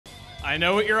I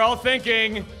know what you're all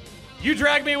thinking. You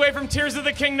dragged me away from Tears of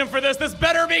the Kingdom for this. This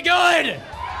better be good!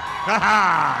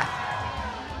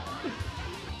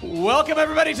 Welcome,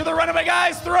 everybody, to the Runaway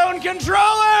Guys Throne Controllers!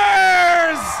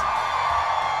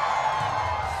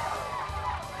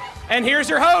 And here's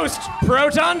your host,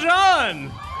 Proton John.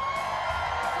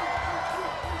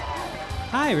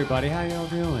 Hi, everybody. How y'all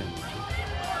doing?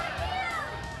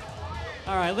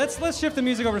 All right, let's shift the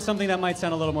music over to something that might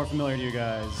sound a little more familiar to you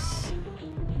guys.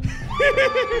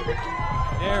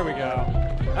 There we go.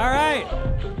 All right.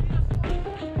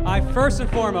 First and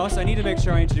foremost, I need to make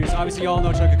sure I introduce. Obviously, you all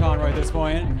know Chuck Conroy at this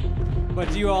point,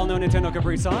 but do you all know Nintendo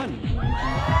Capri Sun?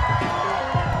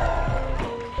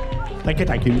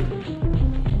 Thank you.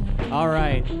 All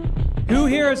right. Who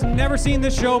here has never seen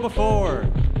this show before?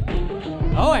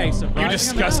 Oh, hey, surprising. You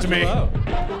disgust me.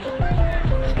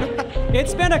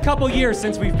 It's been a couple years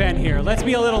since we've been here. Let's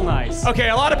be a little nice. Okay,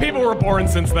 a lot of people were born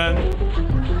since then.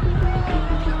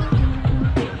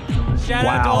 Shout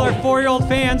out to all our 4-year-old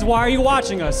fans. Why are you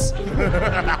watching us?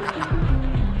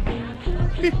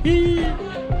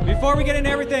 Before we get into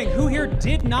everything, who here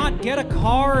did not get a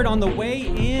card on the way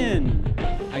in?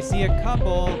 I see a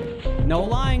couple. No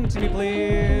lying to me,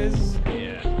 please.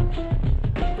 Yeah.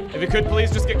 If you could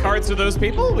please just get cards for those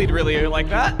people, we'd really like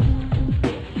that.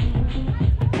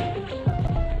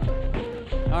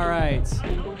 All right.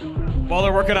 While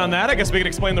they're working on that, I guess we can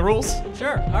explain the rules.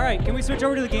 Sure. All right. Can we switch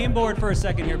over to the game board for a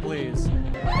second here, please?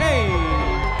 Hey!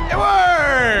 It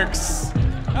works!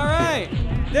 All right.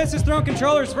 This is Throne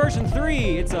Controllers version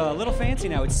 3. It's a little fancy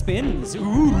now. It spins.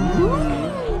 Ooh.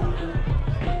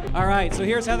 All right, so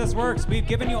here's how this works. We've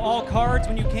given you all cards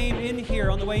when you came in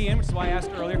here on the way in, which is why I asked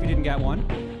earlier if you didn't get one.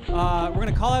 We're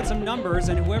gonna call out some numbers,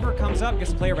 and whoever comes up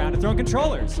gets to play a round of Throne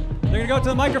Controllers. They're gonna go to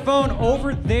the microphone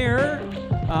over there,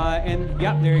 and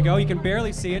yep, there you go. You can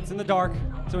barely see it, it's in the dark,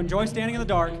 so enjoy standing in the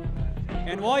dark.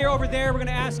 And while you're over there, we're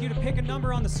gonna ask you to pick a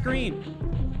number on the screen.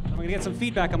 I'm gonna get some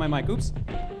feedback on my mic, oops.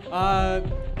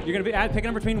 You're gonna pick a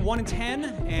number between 1 and 10,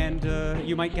 and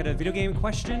you might get a video game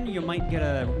question, you might get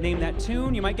a name that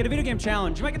tune, you might get a video game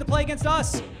challenge, you might get to play against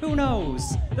us, who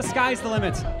knows? The sky's the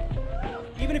limit.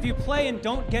 Even if you play and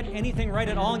don't get anything right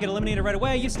at all and get eliminated right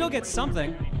away, you still get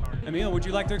something. Emil, would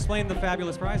you like to explain the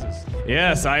fabulous prizes?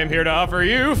 Yes, I am here to offer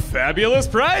you fabulous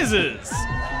prizes.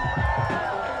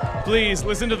 Please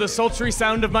listen to the sultry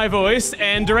sound of my voice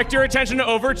and direct your attention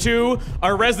over to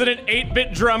our resident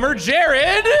 8-bit drummer,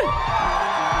 Jared.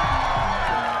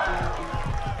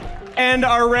 And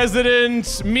our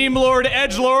resident meme lord,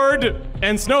 edgelord,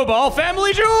 and snowball,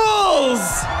 Family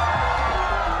Jewels.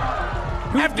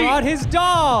 Who brought his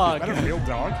dog? Is that a real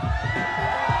dog?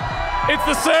 It's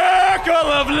the circle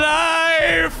of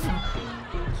life.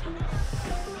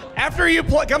 After you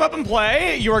come up and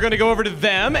play, you are going to go over to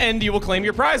them and you will claim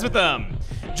your prize with them.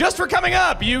 Just for coming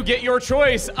up, you get your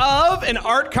choice of an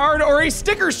art card or a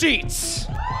sticker sheet.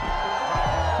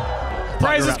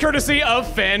 Prizes courtesy of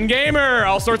Fangamer.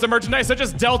 All sorts of merchandise such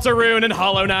as Deltarune and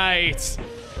Hollow Knight.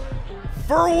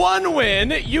 For one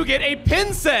win, you get a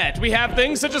pin set. We have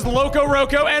things such as Loco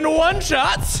Roco and One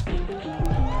Shot.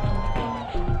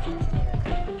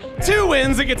 2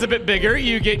 wins, it gets a bit bigger.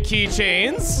 You get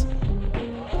keychains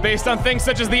based on things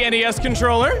such as the NES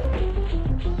controller.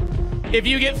 If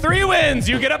you get 3 wins,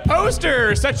 you get a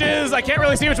poster such as, I can't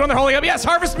really see which one they're holding up. Yes,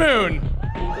 Harvest Moon.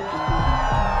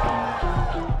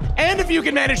 And if you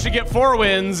can manage to get 4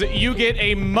 wins, you get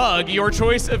a mug, your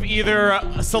choice of either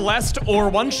Celeste or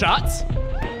One Shot.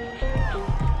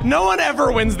 No one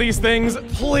ever wins these things.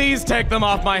 Please take them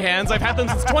off my hands. I've had them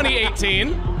since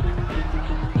 2018.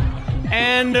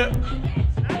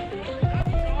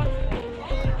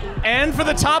 And for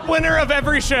the top winner of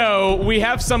every show, we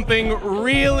have something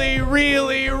really,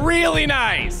 really, really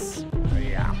nice.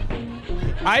 Yeah.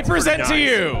 I present to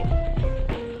you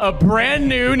a brand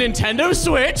new Nintendo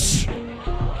Switch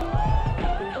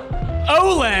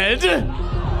OLED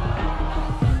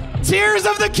Tears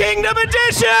of the Kingdom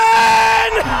Edition!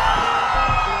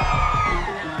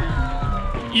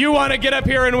 You want to get up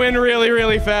here and win really,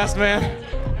 really fast, man.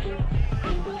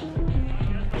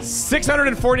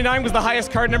 649 was the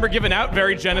highest card number given out.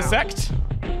 Very Genesect.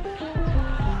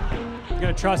 I'm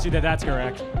gonna trust you that that's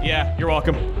correct. Yeah, you're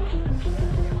welcome.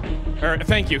 Or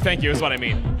thank you is what I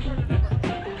mean.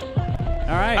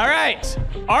 All right. All right.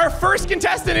 Our first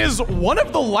contestant is one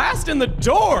of the last in the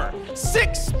door.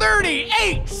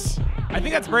 638. I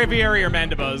think that's Braviary or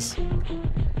Mandibuzz.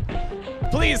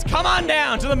 Please come on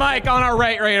down to the mic on our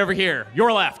right over here.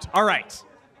 Your left. All right.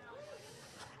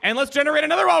 And let's generate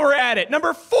another while we're at it.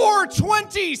 Number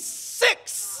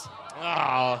 426.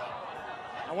 I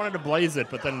wanted to blaze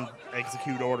it, but then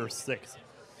execute order 6.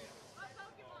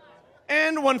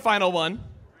 And one final one.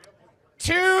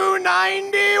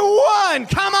 291.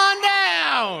 Come on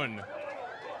down.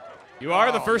 You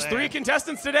are the first 3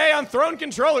 contestants today on Throne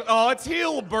Controller. Oh, it's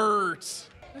Hilbert.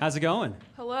 How's it going?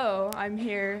 Hello, I'm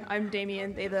here. I'm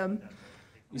Damien, they, them.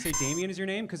 You say Damien is your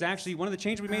name? Because actually, one of the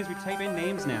changes we made is we type in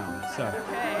names now. So.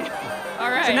 Okay.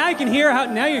 All right. So now you can hear how.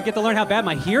 Now you get to learn how bad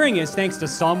my hearing is, thanks to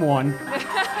someone.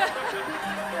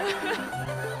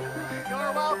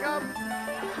 You're welcome.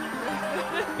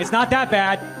 It's not that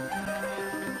bad.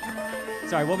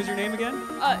 Sorry, what was your name again?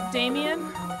 Damien?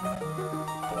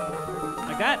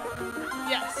 Like that?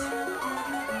 Yes.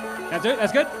 That's it?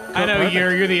 That's good? I know, Perfect.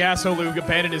 you're the asshole who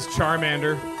abandoned his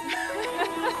Charmander.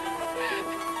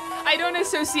 I don't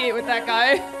associate with that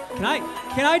guy.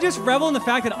 Can I just revel in the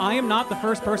fact that I am not the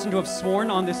first person to have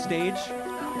sworn on this stage?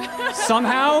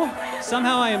 Somehow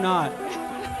I am not.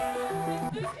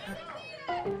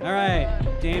 All right,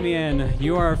 Damien,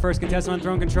 you are our first contestant on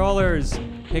Throne Controllers.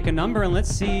 Pick a number and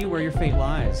let's see where your fate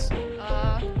lies.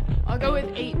 I'll go with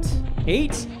 8.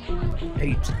 8?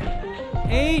 8.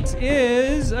 8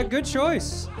 is a good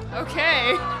choice.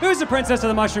 Okay. Who's the princess of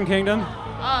the Mushroom Kingdom?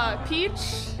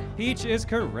 Peach? Peach is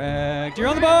correct. You're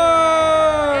on the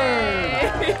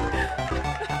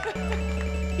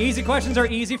board! Easy questions are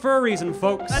easy for a reason,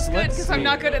 folks. That's good, because I'm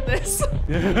not good at this.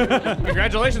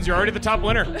 Congratulations, you're already the top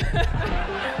winner.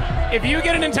 If you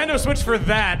get a Nintendo Switch for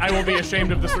that, I will be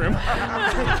ashamed of this room.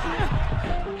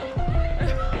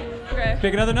 Okay.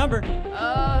 Pick another number.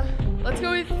 Let's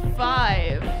go with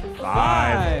 5.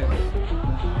 5.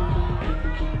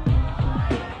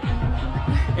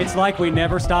 It's like we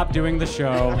never stopped doing the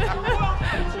show.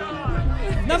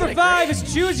 Number 5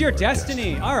 is Choose Your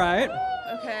Destiny. All right.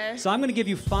 Okay. So I'm going to give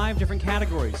you 5 different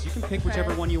categories. You can pick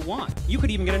whichever one you want. You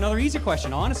could even get another easy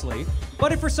question, honestly.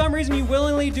 But if for some reason you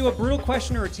willingly do a brutal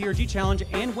question or a TRG challenge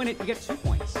and win it, you get 2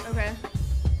 points. Okay.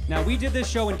 Now, we did this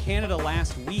show in Canada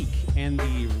last week, and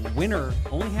the winner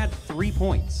only had 3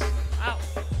 points. Wow.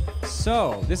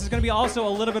 So, this is going to be also a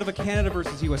little bit of a Canada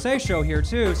versus USA show here,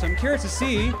 too. So I'm curious to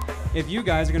see if you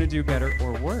guys are going to do better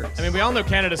or worse. I mean, we all know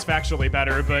Canada's factually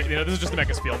better, but this is just to make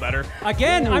us feel better.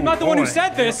 Again, I'm not the one who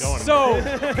said this, so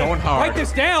Going hard. write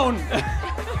this down.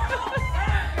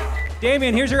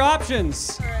 Damien, here's your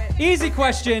options. All right. Easy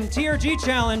question, TRG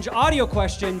challenge, audio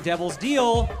question, Devil's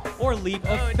Deal, or Leap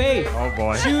of Faith. Oh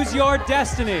boy. Choose your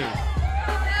destiny.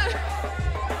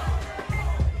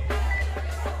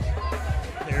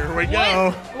 Here we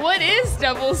go. What is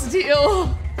Devil's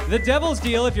Deal? The Devil's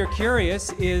Deal, if you're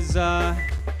curious, is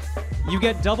you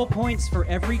get double points for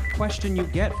every question you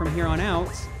get from here on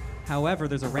out. However,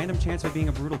 there's a random chance of it being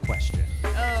a brutal question.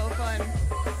 Oh, fun.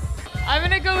 I'm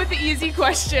gonna go with the easy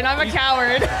question. I'm a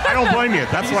coward. I don't blame you.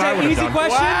 That's You what I said would have easy done.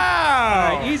 question? Wow!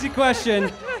 All right, easy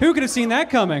question. Who could have seen that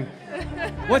coming?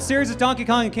 What series is Donkey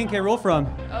Kong and King K. Rool from?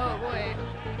 Oh boy.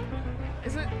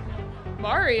 Is it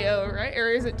Mario, right?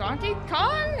 Or is it Donkey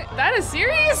Kong? That is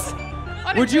serious?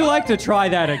 What a Would you joke. like to try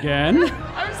that again?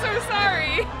 I'm so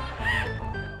sorry.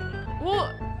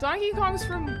 Well, Donkey Kong's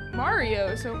from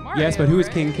Mario, so Mario. Yes, but who is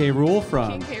right? King K. Rool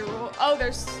from? King K. Rool. Oh,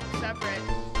 they're separate.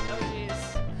 Oh, jeez.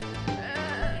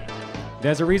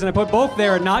 There's a reason I put both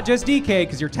there and not just DK,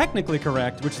 because you're technically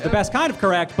correct, which is the best kind of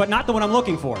correct, but not the one I'm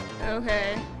looking for.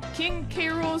 Okay. King K.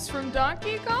 Rool's from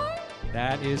Donkey Kong?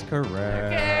 That is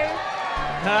correct. Okay.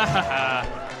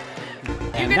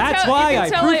 And can that's tell- why you I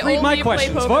can tell I proofread my only play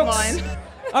questions, folks. Pokemon.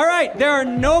 All right, there are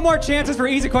no more chances for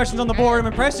easy questions on the board. I'm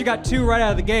impressed you got 2 right out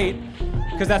of the gate,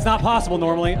 because that's not possible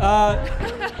normally.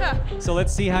 So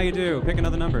let's see how you do. Pick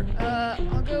another number.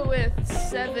 I'll go with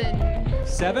 7.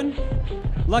 7?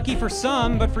 Lucky for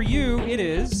some, but for you, it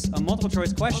is a multiple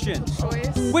choice question.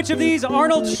 Choice. Which of these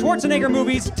Arnold Schwarzenegger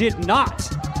movies did not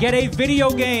get a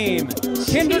video game?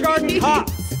 Kindergarten Cop,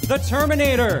 The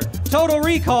Terminator, Total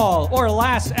Recall, or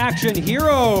Last Action Hero?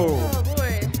 Oh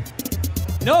boy.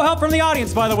 No help from the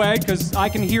audience, by the way, because I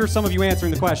can hear some of you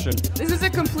answering the question. This is a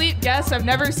complete guess. I've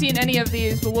never seen any of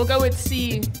these, but we'll go with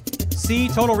C. C,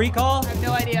 Total Recall? I have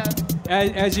no idea.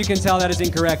 As you can tell, that is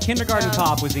incorrect. Kindergarten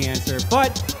Cop was the answer.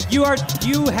 But you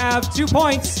have 2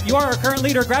 points. You are our current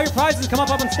leader. Grab your prizes, come up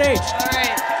on stage. All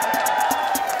right.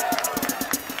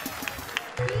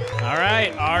 All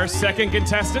right, our second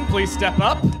contestant, please step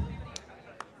up.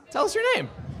 Tell us your name.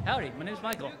 Howdy, my name's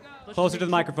Michael. Closer to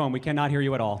the microphone. We cannot hear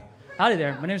you at all. Howdy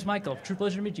there, my name's Michael. True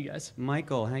pleasure to meet you guys.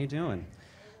 Michael, how you doing?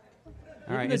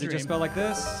 All right, the is it just dream. spelled like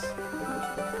this?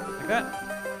 Like that?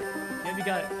 Yeah, you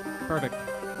got it. Perfect.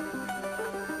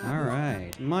 All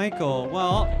right, Michael.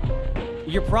 Well,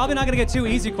 you're probably not going to get 2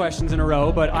 easy questions in a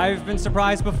row, but I've been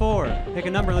surprised before. Pick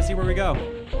a number. Let's see where we go.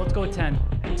 Let's go with 10.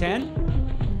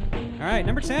 10? All right,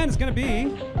 number 10 is going to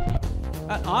be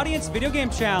Audience video game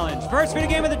challenge. First video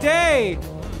game of the day.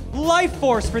 Life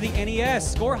Force for the NES.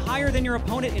 Score higher than your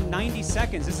opponent in 90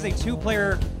 seconds. This is a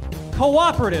two-player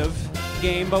cooperative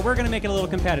game, but we're going to make it a little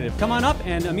competitive. Come on up,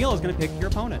 and Emil is going to pick your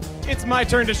opponent. It's my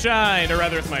turn to shine, or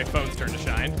rather, it's my phone's turn to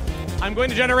shine. I'm going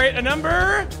to generate a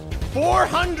number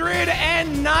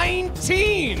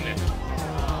 419.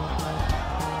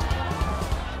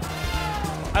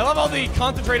 I love all the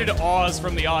concentrated awes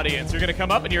from the audience. You're going to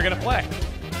come up and you're going to play.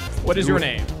 What is your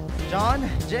name? John,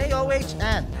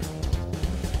 John.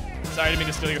 Sorry, I didn't mean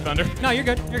to steal your thunder. No, you're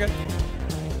good. You're good.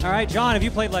 All right, John, have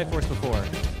you played Life Force before?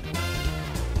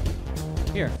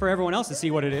 Here, for everyone else to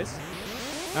see what it is.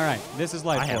 All right, this is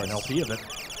Life I Force. have an LP of it.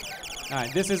 All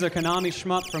right, this is a Konami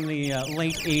shmup from the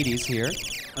late 80s here.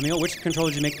 Emil, which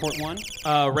controller did you make port 1?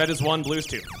 Red is 1, blue is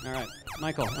 2. All right,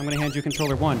 Michael, I'm going to hand you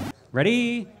controller 1.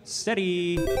 Ready,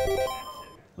 steady.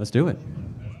 Let's do it.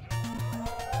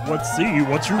 Let's see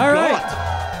what you All got. right.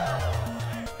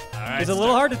 All right. It's a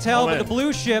little hard to tell, All but in. the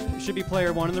blue ship should be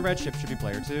player 1 and the red ship should be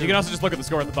player 2. You can also just look at the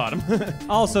score at the bottom.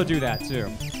 also do that,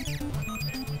 too.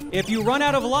 If you run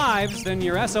out of lives, then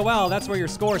you're SOL. That's where your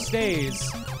score stays.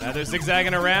 Now they're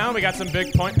zigzagging around. We got some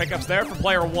big point pickups there for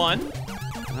player 1.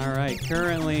 All right,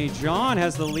 currently John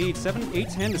has the lead,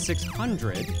 810 to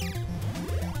 600.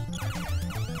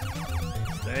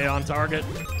 Stay on target.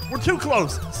 We're too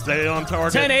close. Stay on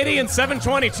target. 1080 and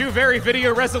 720, two very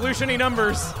video resolution-y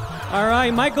numbers. All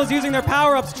right, Michael's using their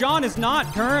power-ups. John is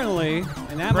not currently,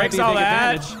 and that Breaks might be a all big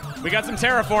that. advantage. We got some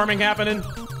terraforming happening.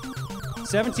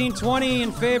 17-20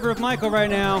 in favor of Michael right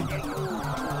now.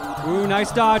 Ooh,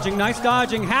 nice dodging, nice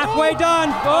dodging. Halfway done.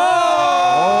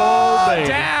 Oh! baby.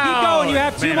 Down. Keep going, you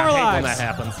have 2 Man, more I hate lives. when that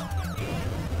happens.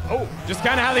 Oh, just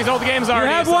kind of how these old games are. You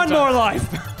have 1 more life.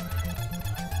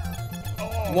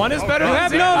 One is better You than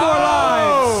have zero. no more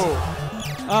Oh!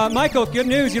 lives. Michael, good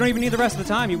news. You don't even need the rest of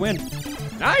the time. You win.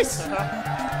 Nice.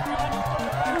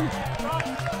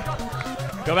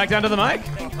 Go back down to the mic.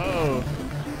 Oh.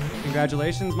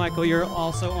 Congratulations, Michael. You're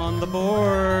also on the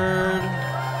board.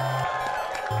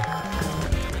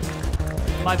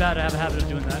 My bad, I have a habit of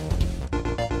doing that.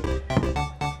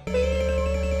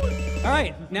 All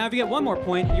right, now if you get 1 more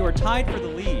point, you are tied for the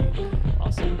lead.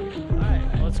 Awesome. All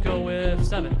right, let's go with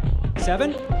 7.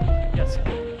 7? Yes.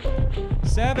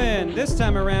 7. This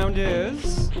time around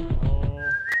is Oh.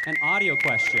 an audio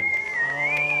question.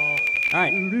 All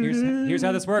right, here's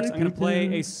how this works. I'm going to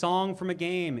play a song from a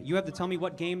game. You have to tell me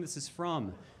what game this is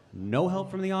from. No help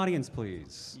from the audience,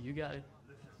 please. You got it.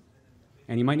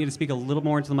 And you might need to speak a little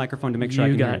more into the microphone to make sure I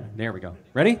You can got hear it. There we go.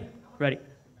 Ready? Ready.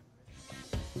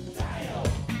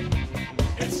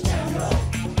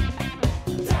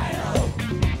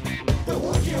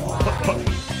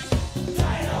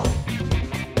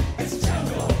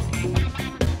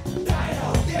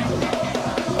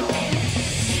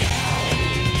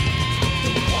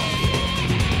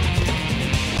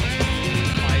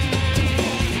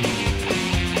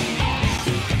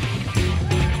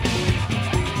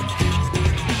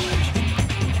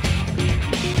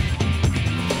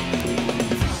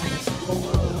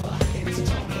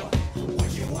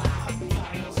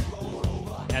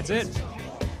 That's it.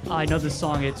 I know this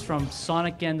song. It's from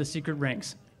Sonic and the Secret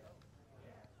Rings.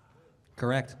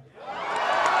 Correct.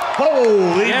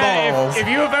 Holy Yeah, balls. if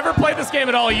you have ever played this game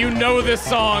at all, you know this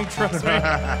song, trust me.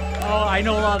 Oh, I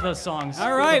know a lot of those songs.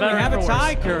 All right, For we better have and a for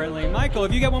tie worse. currently. Michael,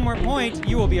 if you get 1 more point,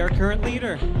 you will be our current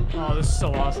leader. Oh, this is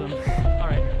so awesome. All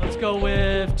right, let's go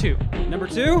with 2. Number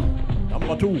 2.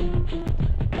 Number 2.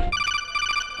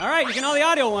 All right, you can all the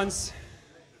audio ones.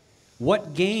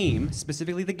 What game,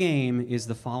 specifically the game, is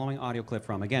the following audio clip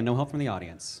from? Again, no help from the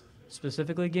audience.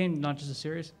 Specifically a game, not just a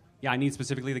series? Yeah, I need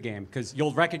specifically the game, because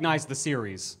you'll recognize the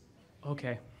series.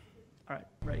 Okay. All right,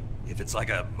 ready. If it's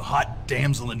like a hot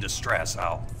damsel in distress,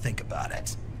 I'll think about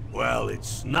it. Well,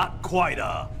 it's not quite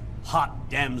a hot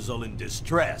damsel in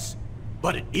distress,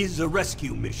 but it is a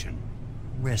rescue mission.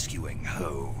 Rescuing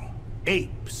who?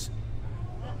 Apes.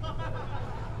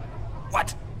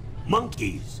 What?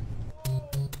 Monkeys.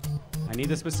 I need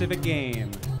the specific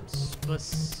game.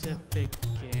 Specific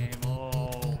game.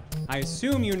 Oh, I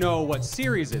assume you know what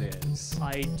series it is.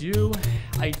 I do.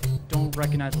 I don't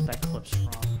recognize what that clip's from.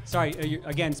 Sorry,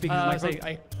 again, speaking to I the was microphone.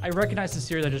 like, I recognize the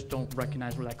series. I just don't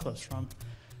recognize where that clip's from.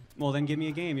 Well, then give me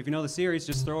a game. If you know the series,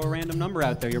 just throw a random number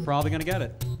out there. You're probably going to get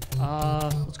it.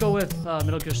 Let's go with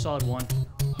Metal Gear Solid 1.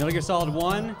 Metal Gear Solid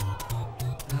 1.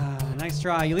 Nice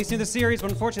try. You at least knew the series, but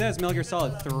unfortunately, that is Metal Gear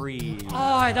Solid 3.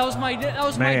 Oh, that was my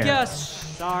Man.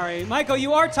 guess. Sorry. Michael,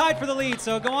 you are tied for the lead,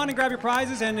 so go on and grab your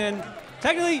prizes. And then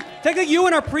technically you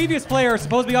and our previous player are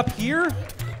supposed to be up here.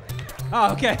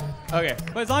 Oh, okay. Okay.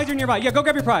 But as long as you're nearby. Yeah, go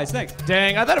grab your prize. Thanks.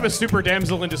 Dang, I thought it was Super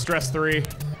Damsel in Distress 3.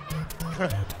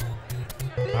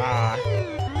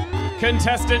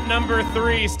 Contestant number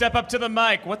 3, step up to the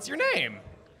mic. What's your name?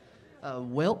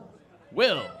 Will?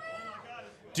 Will.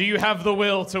 Do you have the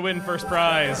will to win first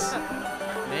prize?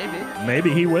 Maybe. Maybe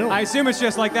he will. I assume it's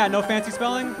just like that. No fancy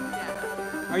spelling?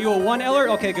 Are you a 1Ler?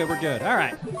 Okay, good. We're good. All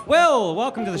right. Will,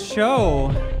 welcome to the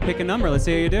show. Pick a number. Let's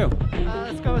see how you do.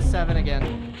 Let's go with 7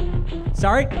 again.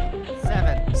 Sorry?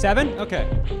 7. 7? Okay.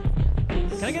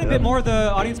 Can I get a bit more of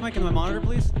the audience mic in my monitor,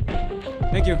 please?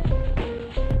 Thank you.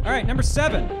 All right, number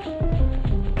 7.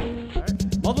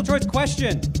 Multiple choice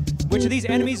question. Which of these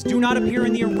enemies do not appear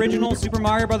in the original Super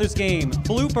Mario Brothers game?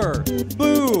 Blooper,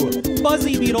 Boo,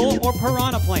 Buzzy Beetle, or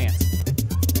Piranha Plant?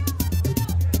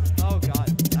 Oh, God.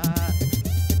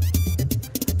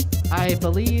 I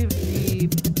believe the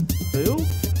Boo?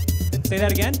 Say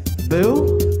that again.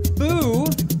 Boo? Boo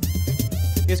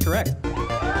is correct.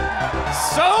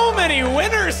 So many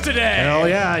winners today! Hell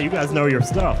yeah, you guys know your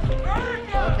stuff.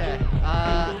 Okay.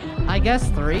 I guess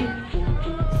 3.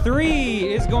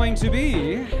 3 is going to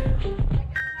be...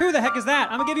 Who the heck is that?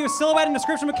 I'm gonna give you a silhouette and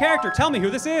description of a character. Tell me who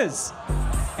this is.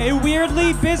 A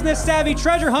weirdly business-savvy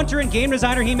treasure hunter and game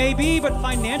designer he may be, but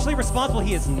financially responsible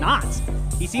he is not.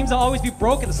 He seems to always be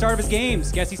broke at the start of his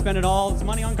games. Guess he spent all his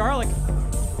money on garlic.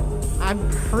 I'm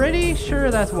pretty sure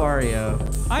that's Wario.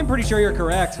 I'm pretty sure you're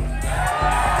correct.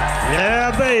 Yeah,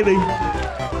 baby.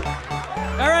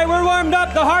 All right, we're warmed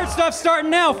up. The hard stuff's starting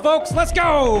now, folks. Let's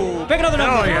go. Pick another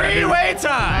number. Three-way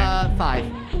time! 5.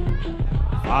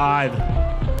 5.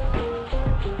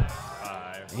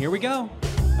 Here we go.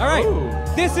 All right,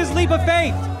 This is Leap of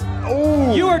Faith.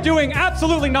 Oh. You are doing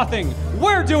absolutely nothing.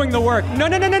 We're doing the work. No,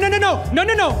 none of that.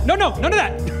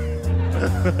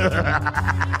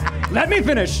 Let me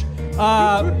finish.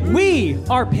 We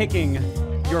are picking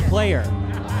your player.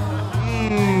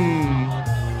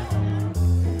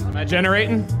 Am I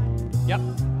generating? Yep.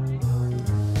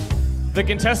 The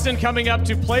contestant coming up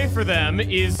to play for them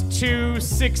is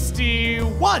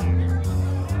 261.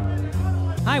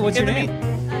 Hi, what's your Give me- name?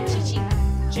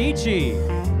 Chi-Chi.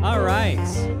 All right.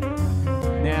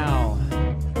 Now,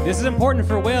 this is important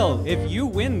for Will. If you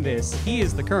win this, he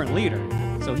is the current leader.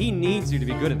 So he needs you to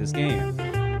be good at this game.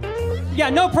 Yeah,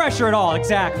 no pressure at all,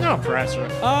 exactly. No pressure.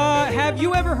 Have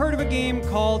you ever heard of a game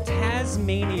called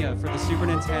Tasmania for the Super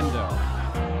Nintendo?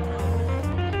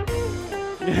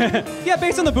 Yeah,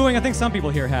 based on the booing, I think some people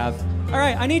here have. All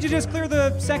right, I need you to just clear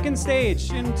the second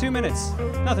stage in 2 minutes.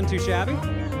 Nothing too shabby.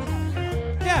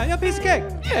 Yeah, piece of cake.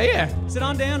 Yeah. Sit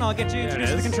on down, I'll get you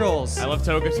introduced to the controls. I love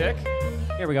Togetic.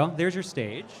 Here we go, there's your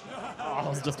stage. I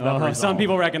was just about to resolve. Some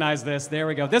people recognize this. There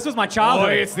we go. This was my childhood.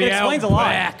 Boy, it's the it explains a lot.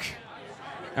 Outback.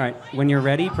 All right, when you're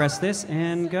ready, press this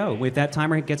and go. If that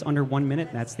timer gets under 1 minute,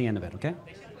 that's the end of it, okay?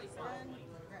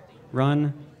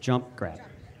 Run, jump, grab.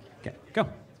 Okay, go.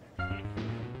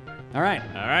 All right.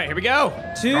 All right, here we go.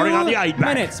 2 Starting on the Outback.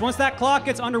 minutes. Once that clock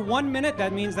gets under 1 minute,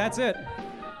 that means that's it.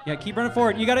 Yeah, keep running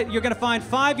forward. You're gonna find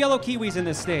 5 yellow kiwis in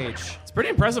this stage. It's a pretty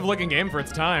impressive looking game for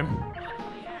its time.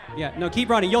 Yeah, no, keep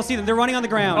running. You'll see them. They're running on the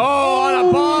ground. Oh, on a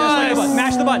Just bus! like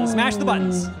smash the buttons. Smash the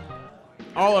buttons.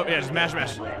 All over, yeah, just mash.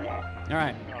 All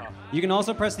right. You can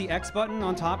also press the X button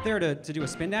on top there to do a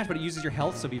spin dash, but it uses your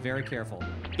health, so be very careful.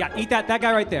 Yeah, eat that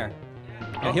guy right there.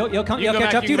 Yeah, he'll come. You He'll go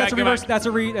catch back, up to you you. go That's a back, go reverse. back. That's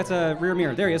a rear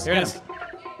mirror. There he is. There Get it is. him.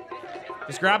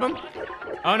 Just grab him.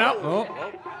 Oh, no.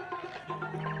 Oh.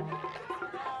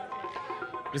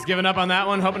 Just giving up on that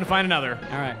one, hoping to find another.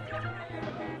 All right.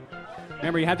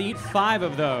 Remember, you have to eat 5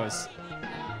 of those.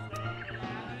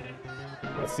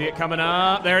 Let's see it coming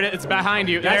up. There it is. It's behind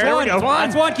you. That's there one. we go.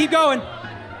 That's one. Keep going.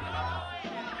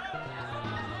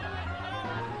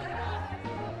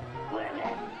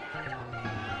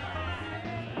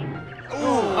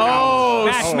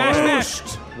 Oh, Smash.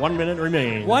 1 minute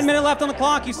remains. 1 minute left on the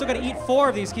clock. You still got to eat 4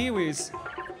 of these kiwis.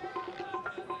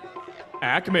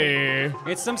 Acme.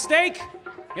 It's some steak.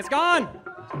 It's gone.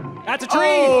 That's a tree.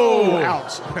 Oh,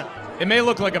 Ouch. It may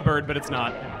look like a bird, but it's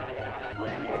not.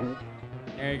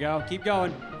 There you go. Keep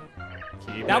going.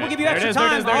 Keep That it. will give you There extra it is, there it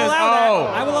time. is, there it I'll is. allow Oh.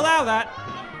 that. I will allow that.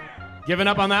 Giving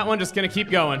up on that one, just gonna keep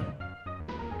going.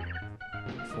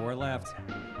 4 left.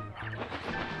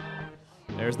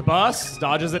 There's the bus.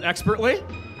 Dodges it expertly.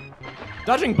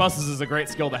 Dodging buses is a great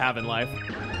skill to have in life.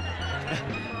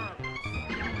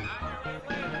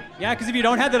 Yeah, because if you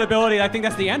don't have that ability, I think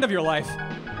that's the end of your life.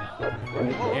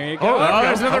 There you go. Oh,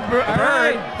 there's another bird. All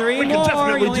right, 3 We can more.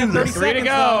 definitely You only do have 30 this. 3 to seconds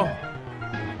go. left.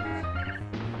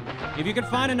 If you can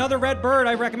find another red bird,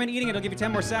 I recommend eating it. It'll give you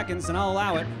 10 more seconds, and I'll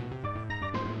allow it.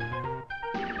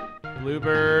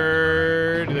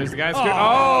 Bluebird. There's the guy.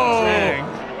 Oh, dang.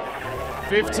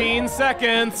 15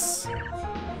 seconds.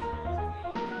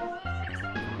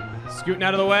 Scooting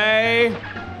out of the way.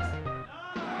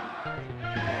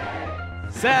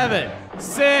 7,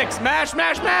 6, mash,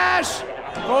 mash, mash.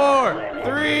 4,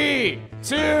 3,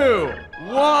 2,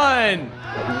 1.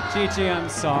 Chi-Chi, I'm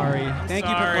sorry. Thank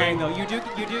you for Sorry. playing, though. You do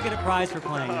get a prize for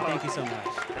playing. Thank you so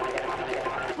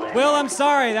much. Will, I'm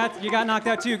sorry. You got knocked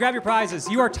out, too. Grab your prizes.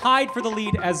 You are tied for the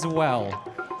lead as well.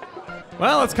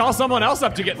 Well, let's call someone else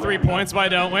up to get 3 points, why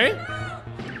don't we?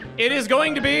 It is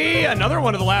going to be another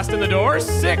one of the last in the door,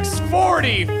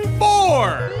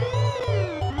 644.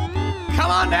 Come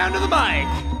on down to the mic.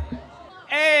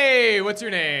 Hey, what's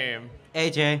your name?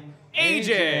 AJ.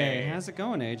 AJ. How's it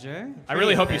going, AJ? I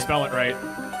really hope you spell it right.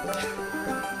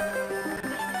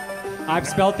 I've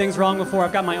spelled things wrong before.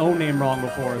 I've got my own name wrong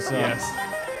before, so. Yes.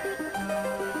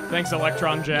 Thanks,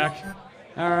 Electron Jack.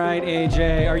 All right,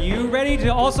 AJ. Are you ready to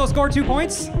also score 2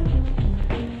 points? All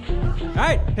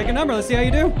right, pick a number. Let's see how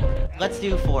you do. Let's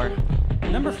do 4.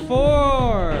 Number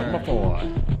 4. Number 4.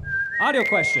 Audio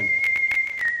question.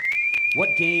 What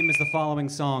game is the following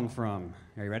song from?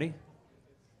 Are you ready?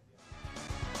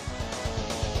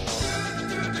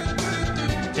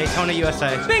 Daytona,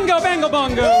 USA. Bingo, bango,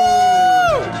 bongo!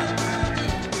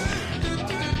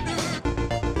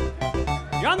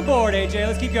 You're on the board, AJ.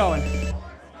 Let's keep going.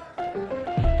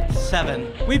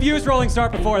 7. We've used Rolling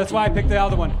Start before. That's why I picked the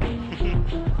other one.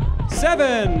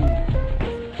 7.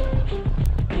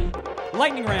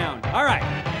 Lightning round. All right.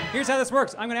 Here's how this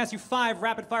works. I'm going to ask you 5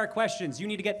 rapid-fire questions. You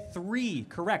need to get 3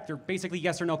 correct. They're basically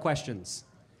yes or no questions.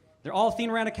 They're all themed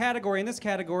around a category, and this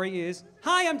category is,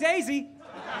 Hi, I'm Daisy.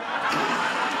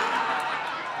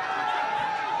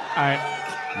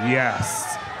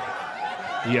 Yes.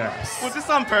 Yes. Was this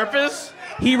on purpose?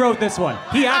 He wrote this one.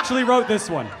 He actually wrote this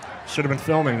one. Should have been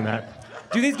filming that.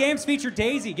 Do these games feature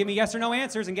Daisy? Give me yes or no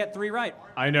answers and get 3 right.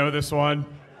 I know this one.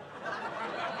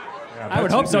 Yeah, I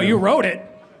would hope so. You wrote it.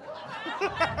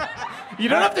 You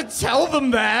don't have to tell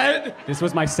them that. This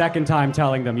was my second time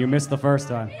telling them. You missed the first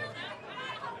time.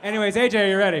 Anyways, AJ, are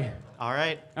you ready? All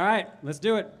right. All right, let's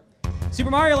do it. Super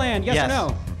Mario Land, yes, Yes. or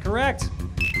no? Correct.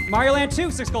 Mario Land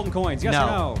 2, 6 golden coins, yes No. or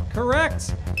no?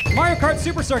 Correct. Mario Kart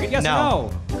Super Circuit, yes No. or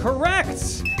no?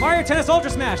 Correct. Mario Tennis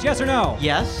Ultra Smash, yes or no?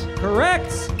 Yes.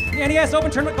 Correct. NES Open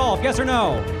Tournament Golf, yes or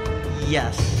no?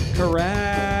 Yes.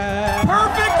 Correct.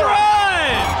 Perfect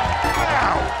run!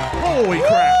 Holy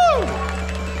crap.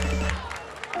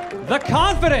 The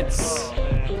confidence.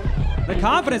 The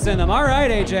confidence in them. All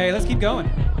right, AJ, let's keep going.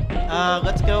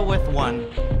 Let's go with 1.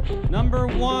 Number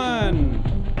 1.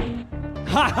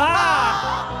 Ha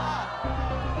ha!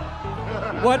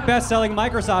 What best-selling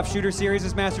Microsoft shooter series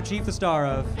is Master Chief the star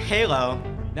of? Halo.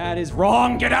 That is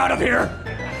wrong. Get out of here.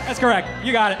 That's correct.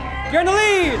 You got it. You're in the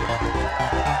lead.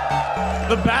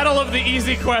 The battle of the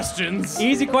easy questions.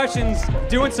 Easy questions.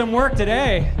 Doing some work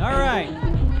today. All right.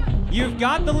 You've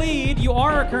got the lead. You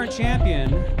are our current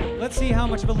champion. Let's see how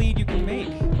much of a lead you can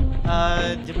make.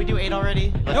 Did we do 8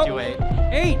 already? Let's do 8.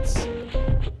 8.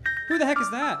 Who the heck is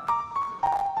that?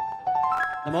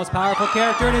 The most powerful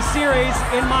character in his series,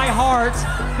 in my heart.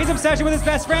 His obsession with his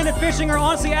best friend and fishing are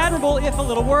honestly admirable, if a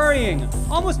little worrying.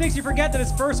 Almost makes you forget that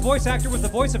his first voice actor was the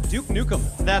voice of Duke Nukem.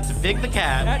 That's Big the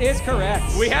Cat. That is correct.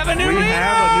 We have a new leader! We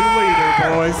have a new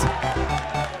leader,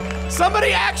 boys.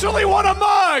 Somebody actually won a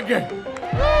mug!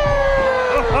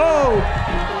 Oh!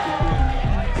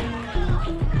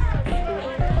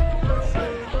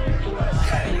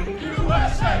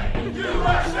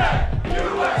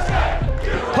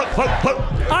 Put.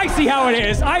 I see how it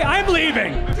is. I'm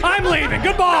leaving. I'm leaving.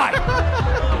 Goodbye.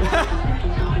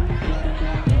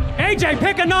 AJ,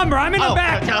 pick a number. I'm in the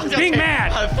back. Okay. Being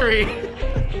mad. 3.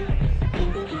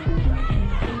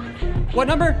 What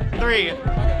number? 3.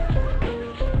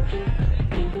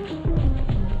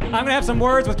 I'm gonna have some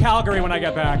words with Calgary when I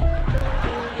get back.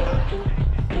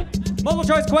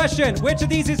 Multiple choice question. Which of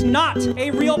these is not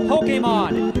a real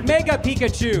Pokemon? Mega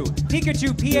Pikachu,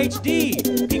 Pikachu PhD,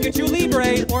 Pikachu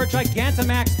Libre, or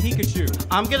Gigantamax Pikachu?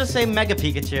 I'm gonna say Mega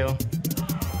Pikachu.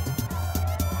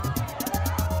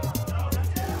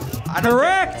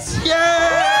 Correct!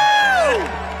 Yay!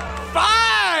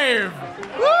 5!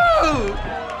 Woo!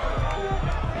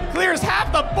 Clears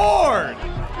half the board!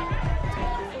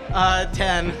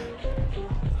 10.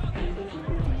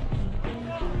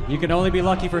 You can only be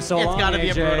lucky for so It's long, gotta be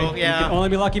a AJ. brutal, yeah. You can only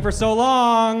be lucky for so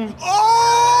long. Oh!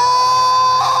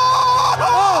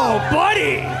 Oh,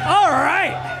 buddy! All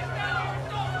right.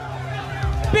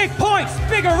 Big points,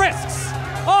 bigger risks.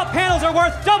 All panels are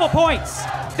worth double points.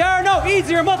 There are no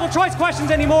easier multiple choice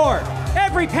questions anymore.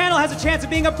 Every panel has a chance of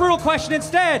being a brutal question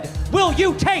instead. Will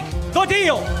you take the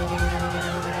deal?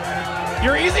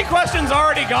 Your easy question's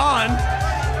already gone.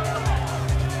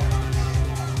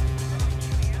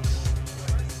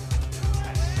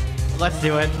 Let's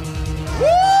do it.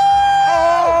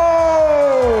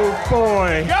 Oh,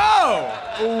 boy. Go!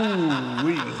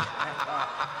 Ooh-wee.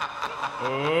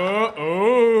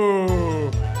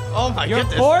 Oh my Your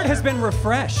goodness. board has been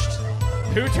refreshed.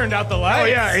 Who turned out the lights? Oh,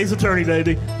 yeah, Ace Attorney,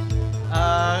 baby.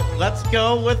 Let's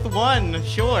go with 1,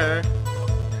 sure.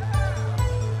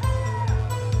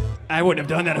 I wouldn't have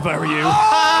done that if I were you.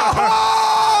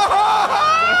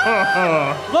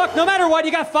 Look, no matter what,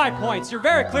 you got 5 points. You're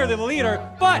very clearly the leader,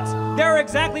 but there are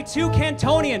exactly 2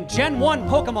 Cantonian Gen 1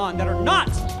 Pokemon that are not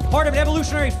part of an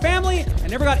evolutionary family and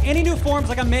never got any new forms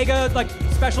like a Mega, like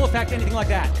special effect, anything like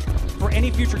that, for any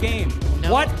future game.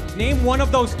 No. What? Name one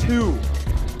of those 2.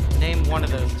 Name one of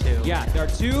those 2. Yeah, there are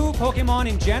 2 Pokemon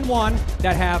in Gen 1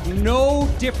 that have no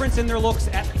difference in their looks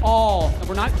at all.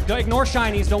 We're not, ignore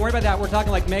shinies, don't worry about that. We're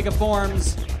talking like Mega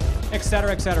forms, etc.,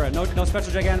 etc. No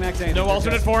special Gigantamax, anything. No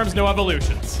alternate forms, no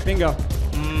evolutions. Bingo.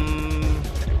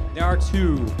 There are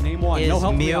 2. Name one. Is No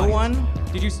help from the Mew audience. one?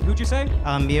 Who'd you say?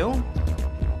 Mew?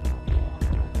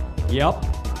 Yep.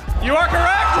 You are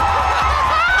correct!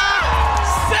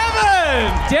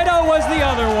 7! Ditto was the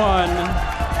other one.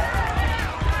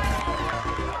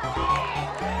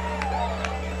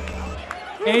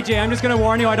 AJ, I'm just gonna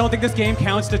warn you, I don't think this game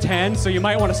counts to 10, so you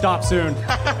might want to stop soon.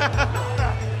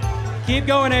 Keep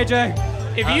going, AJ.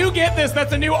 If you get this,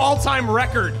 that's a new all-time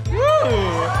record.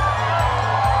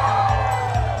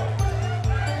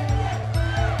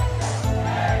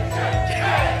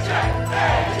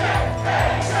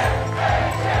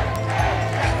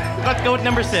 Let's go with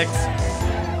number 6.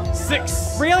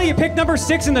 6. Really? You picked number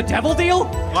 6 in the Devil Deal?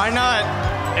 Why not?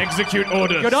 Execute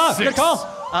order. Good off. 6. Good call.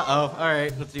 Uh-oh. All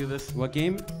right, let's do this. What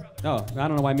game? Oh, I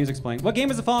don't know why music's playing. What game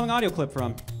is the following audio clip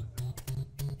from?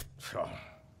 Oh,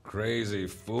 crazy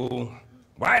fool.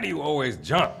 Why do you always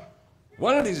jump?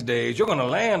 One of these days, you're gonna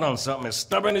land on something as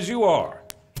stubborn as you are.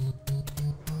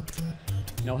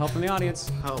 No help from the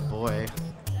audience. Oh, boy.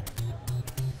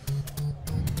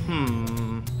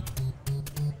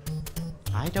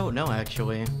 I don't know,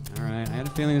 actually. All right, I had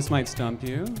a feeling this might stump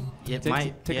you. It Take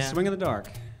might, a yeah. swing in the dark.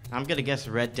 I'm gonna guess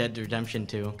Red Dead Redemption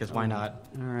 2, because why not?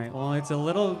 All right, well, it's a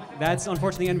little, that's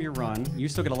unfortunately the end of your run. You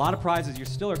still get a lot of prizes. You're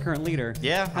still our current leader.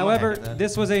 Yeah, I'm However, okay with that.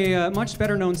 this was a much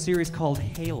better known series called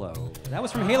Halo. That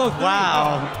was from Halo 3.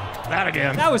 Wow. That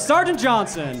again. That was Sergeant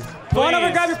Johnson. Go on over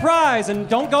and grab your prize and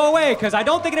don't go away, because I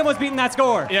don't think anyone's beaten that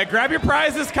score. Yeah, grab your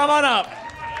prizes, come on up.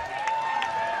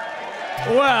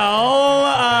 Well,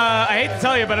 I hate to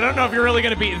tell you, but I don't know if you're really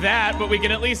going to beat that, but we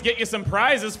can at least get you some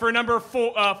prizes for number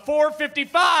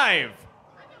 455.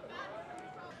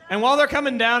 And while they're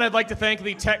coming down, I'd like to thank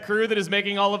the tech crew that is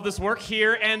making all of this work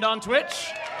here and on Twitch.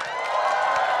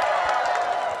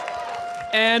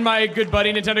 And my good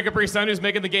buddy, Nintendo Capri Sun, who's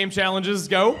making the game challenges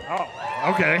go.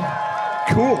 Oh, okay.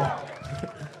 Cool.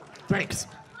 Thanks.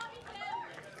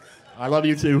 I love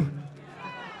you too.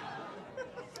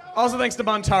 Also, thanks to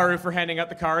Montaru for handing out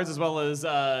the cards, as well as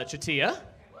Chatia.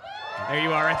 There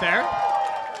you are right there.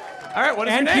 All right, what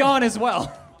is And your name? Kion as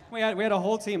well. We had a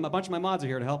whole team. A bunch of my mods are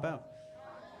here to help out.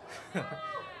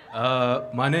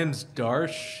 My name's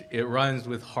Darsh. It rhymes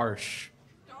with harsh.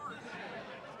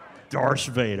 Darth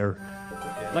Vader.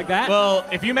 Like that? Well,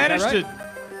 if you manage right?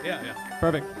 to... Yeah.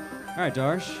 Perfect. All right,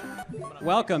 Darsh.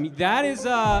 Welcome. That is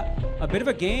a bit of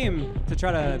a game to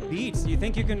try to beat. Do you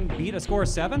think you can beat a score of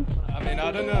 7? I mean,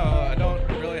 I don't know. I don't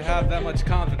really have that much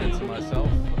confidence in myself.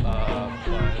 But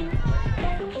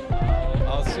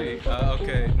I'll see.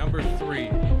 Okay, number 3.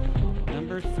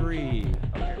 Number 3.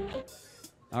 Okay.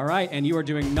 All right, and you are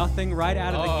doing nothing right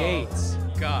out of the gates.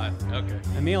 God. Okay.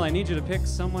 Emil, I need you to pick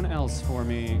someone else for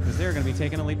me, because they're going to be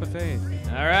taking a leap of faith.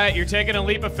 All right, you're taking a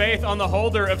leap of faith on the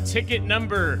holder of ticket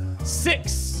number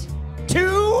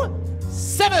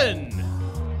 627.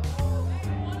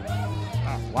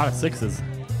 A lot of 6s.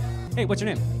 Hey, what's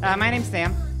your name? My name's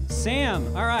Sam. Sam.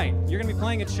 All right, you're going to be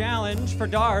playing a challenge for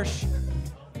Darsh.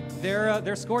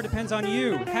 Their score depends on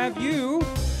you. Have you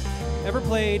ever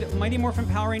played Mighty Morphin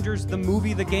Power Rangers, the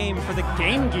movie, the game, for the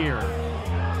Game Gear?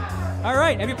 All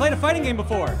right, have you played a fighting game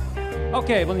before?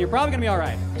 Okay, well, then you're probably gonna be all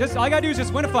right. Just all you gotta do is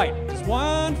just win a fight. Just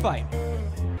one fight.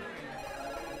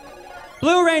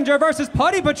 Blue Ranger versus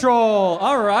Putty Patrol.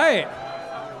 All right.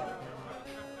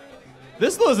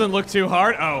 This doesn't look too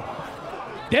hard. Oh.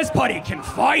 This Putty can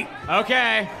fight.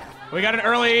 Okay. We got an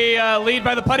early lead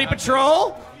by the Putty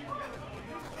Patrol.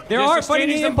 There Just are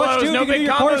fighting exchanging some inputs blows, too. no You can do big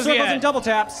your quarter combos circles yet. and double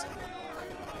taps.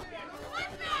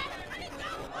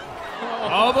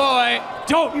 Oh boy.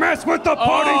 Don't mess with the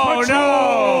party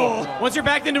patrol! No! Once you're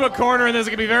backed into a corner, and this is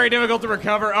gonna be very difficult to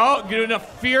recover. Oh, doing a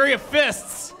fury of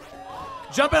fists.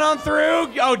 Jumping on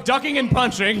through. Oh, ducking and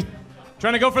punching.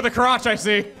 Trying to go for the crotch, I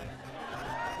see.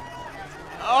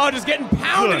 Oh, just getting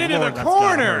pounded Good into Lord, the that's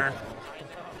gotta corner.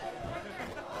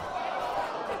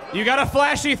 You got a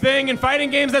flashy thing in fighting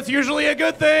games. That's usually a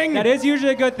good thing. That is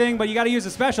usually a good thing, but you got to use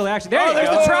a special action. There you there's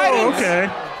go. the trident. Okay.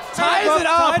 Ties it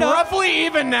up, tied up. roughly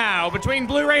even now between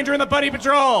Blue Ranger and the Putty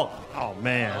Patrol. Oh,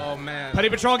 man. Oh, man. Putty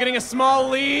Patrol getting a small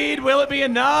lead. Will it be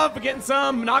enough? Getting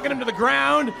some, knocking him to the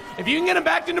ground. If you can get him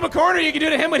backed into a corner, you can do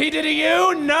to him what he did to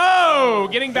you. No!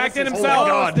 Getting backed in himself.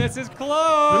 God. This is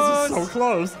close. This is so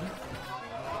close.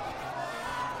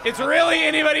 It's really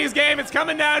anybody's game. It's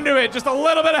coming down to it. Just a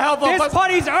little bit of help. This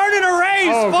putty's earning a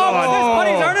raise, Oh, folks. God. This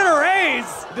putty's earning a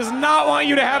raise. Does not want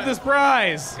you to have this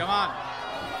prize. Come on.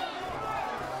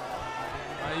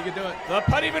 You can do it. The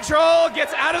Putty Patrol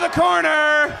gets out of the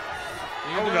corner.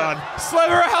 Oh, God.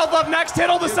 Sliver of health up next.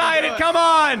 Hit'll decide it. Come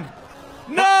on.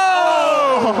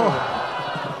 No!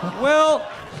 Well,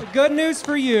 the good news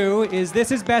for you is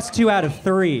this is best 2 out of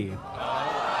 3.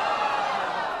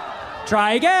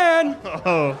 Try again.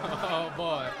 Oh. Oh,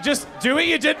 boy. Just do what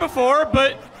you did before,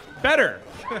 but better.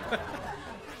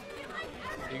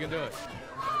 You can do it.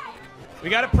 We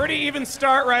got a pretty even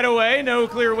start right away. No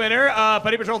clear winner.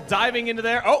 Putty Patrol diving into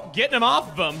there. Oh, getting him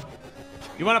off of him.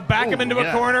 You want to back him into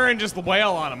a corner and just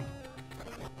wail on him.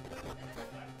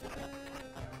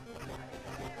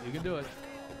 You can do it.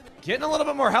 Getting a little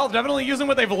bit more health. Definitely using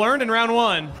what they've learned in round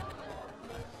 1.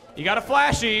 You got a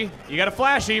flashy, but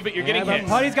you're getting hit.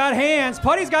 Putty's got hands.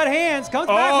 Putty's got hands. Comes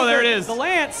back with there it is. The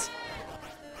lance.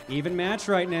 Even match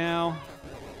right now.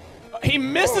 He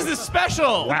misses his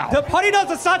special. Wow. The Putty knows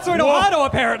the Satsui no Hado,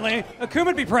 apparently.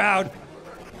 Aku'd be proud.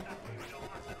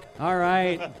 All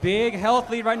right, big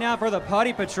health lead right now for the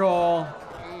Putty Patrol.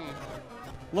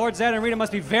 Lord Zed and Rita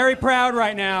must be very proud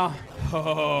right now.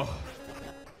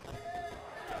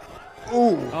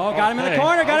 Ooh. Oh, got him in the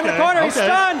corner, got him in the corner. He's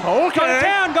stunned. Okay. Go to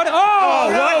town, go to,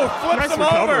 no, flips Nice him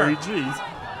recovery. over. Jeez.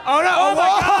 Oh, no. Oh,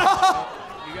 my God.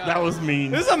 That was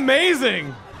mean. This is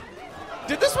amazing.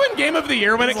 Did this win Game of the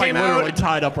Year when It's it like came literally out?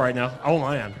 tied up right now. Oh,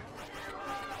 man.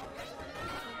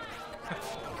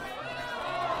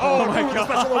 Oh, my God. The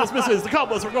special almost misses. The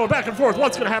combos are going back and forth.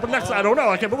 What's going to happen next? I don't know.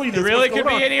 I can't believe this. It really What's could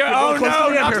going be on? any. We're Oh, close to no.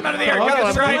 the end Knocks here. him out of the air. Oh, Get I'm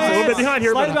the strikes. a little bit behind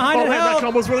here. Slide But behind oh, and man, that help.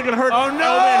 combo's really going to hurt. Oh, no.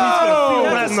 Oh, man, he's going to feel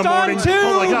that in the Stun morning. too.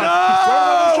 Oh, my God. No.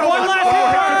 He's throwing it over the shoulder. One last Oh,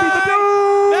 hit. it could be the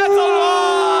doom. That's a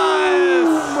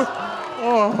loss.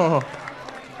 Oh.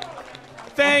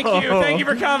 Thank you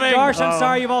for coming. Darsh, I'm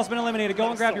sorry you've also been eliminated. Go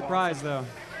and grab your prize, though.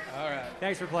 All right.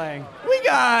 Thanks for playing. We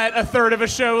got a third of a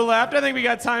show left. I think we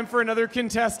got time for another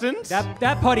contestant.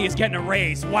 That Putty is getting a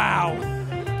raise. Wow.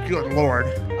 Good Lord.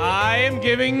 I am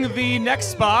giving the next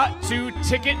spot to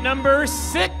ticket number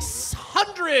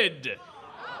 600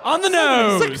 on the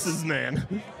nose. Sixes,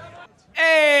 man.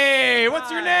 Hey, what's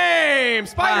your name?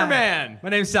 Spider-Man. My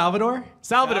name's Salvador.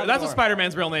 Salvador. That's what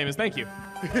Spider-Man's real name is. Thank you.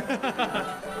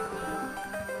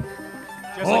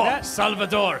 Just like that.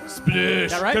 Salvador. Splish.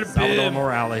 Is that right? Salvador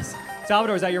Morales.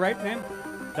 Salvador, is that your right name?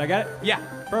 Did I get it? Yeah.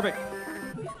 Perfect.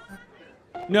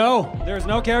 No, there's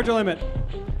no character limit.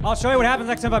 I'll show you what happens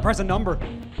next time if I press a number.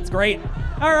 It's great.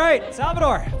 All right,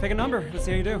 Salvador, pick a number. Let's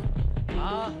see how you do.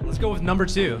 Let's go with number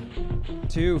 2.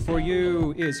 2 for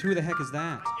you is who the heck is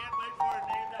that?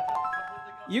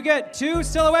 You get 2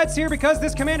 silhouettes here because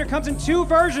this commander comes in 2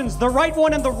 versions, the right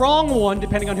one and the wrong one,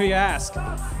 depending on who you ask.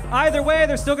 Either way,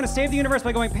 they're still going to save the universe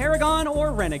by going Paragon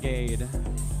or Renegade.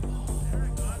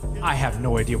 I have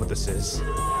no idea what this is.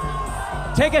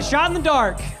 Take a shot in the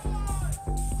dark.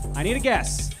 I need a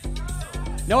guess.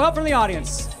 No help from the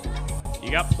audience.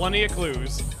 You got plenty of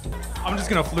clues. I'm just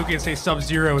gonna fluke it and say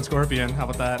Sub-Zero and Scorpion. How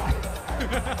about that?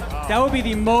 That would be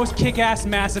the most kick-ass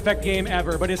Mass Effect game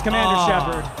ever, but it's Commander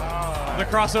Shepard. The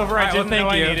crossover I didn't know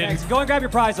I needed. Thanks. Go and grab your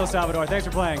prize, though, Salvador. Thanks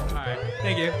for playing. All right.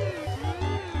 Thank you.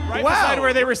 Right beside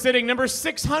where they were sitting, number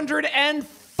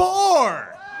 604.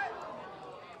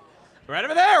 Right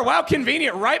over there. Wow,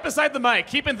 convenient. Right beside the mic,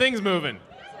 keeping things moving.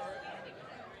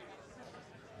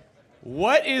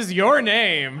 What is your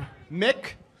name?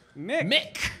 Mick.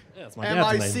 Mick. Yeah, that's my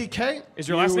dad's name. M-I-C-K? Is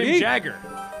your last name Jagger?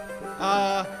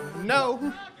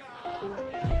 No.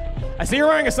 I see you're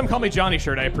wearing a Some Call Me Johnny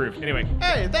shirt. I approve. Anyway,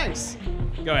 Hey, thanks.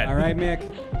 go ahead. All right, Mick.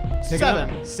 Pick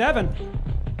 7. 7.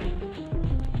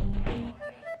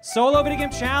 Solo video game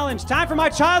challenge. Time for my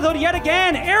childhood yet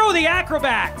again. Arrow the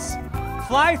Acrobats.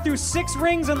 Fly through 6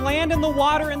 rings and land in the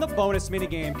water in the bonus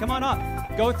minigame. Come on up.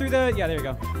 Go through the, yeah, there you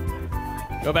go.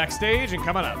 Go backstage and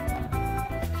come on up.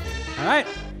 All right.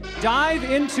 Dive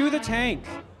into the tank.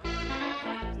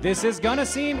 This is gonna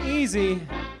seem easy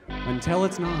until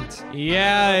it's not.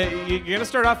 Yeah, you're gonna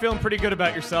start off feeling pretty good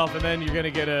about yourself, and then you're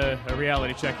gonna get a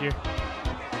reality check here.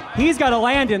 He's gotta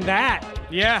land in that.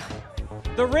 Yeah.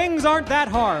 The rings aren't that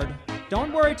hard.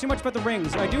 Don't worry too much about the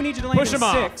rings. I do need you to land Push in him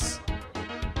off. 6.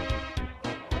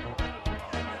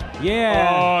 Yeah.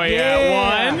 Oh,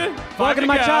 yeah. 1. Welcome to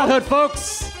my childhood,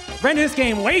 folks. Rented this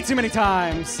game way too many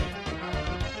times.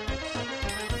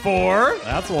 4.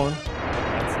 That's one.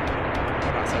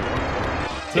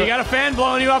 You got a fan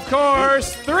blowing you off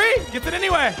course. 3. Gets it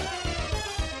anyway.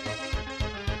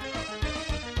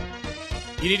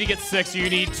 You need to get 6. You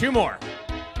need 2 more.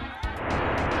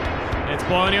 It's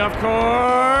blowing you off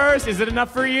course. Is it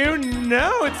enough for you?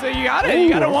 No. It's you got it. You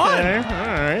got a 1. Okay. All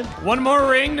right. 1 more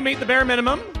ring to meet the bare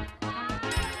minimum.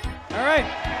 All right.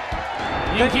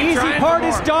 You The keep easy trying part for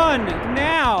is more. done.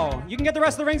 Now, you can get the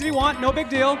rest of the rings if you want. No big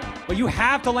deal. But you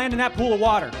have to land in that pool of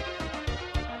water.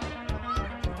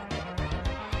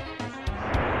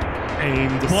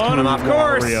 Aim to Blowing him off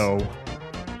course. Wario. All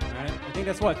right. I think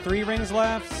that's what, 3 rings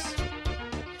left?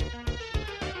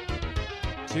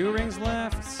 2 rings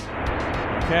left.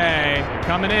 Okay,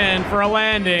 coming in for a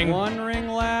landing. 1 ring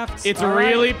left. It's All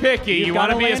really right. picky. You've You want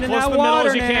to gotta be as land in close to that the middle as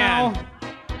water you now. can.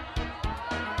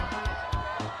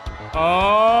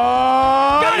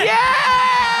 Oh, Got it. yeah!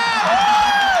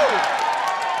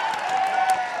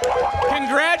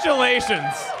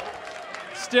 Congratulations.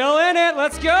 Still in it.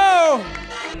 Let's go.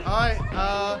 All right,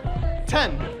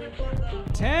 10.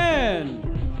 10.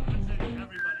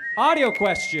 Audio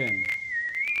question.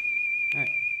 All right.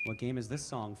 What game is this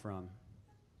song from?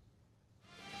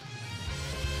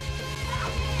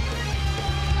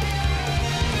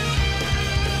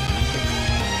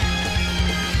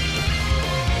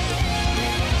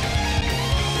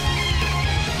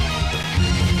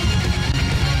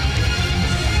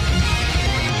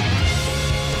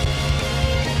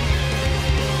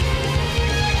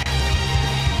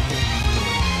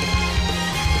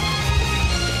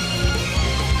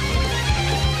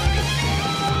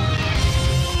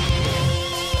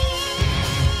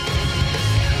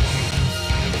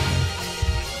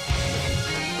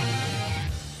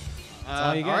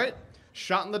 all you get. All right,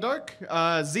 Shot in the Dark,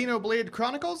 Xenoblade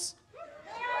Chronicles.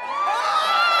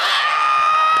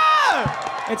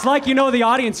 It's like you know the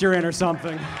audience you're in or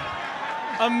something.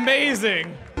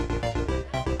 Amazing.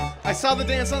 I saw the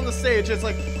dance on the stage. It's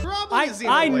like probably Xenoblade.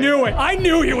 I knew it. I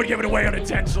knew you would give it away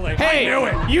unintentionally. Hey, I knew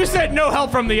it. You said no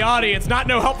help from the audience, not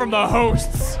no help from the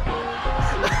hosts.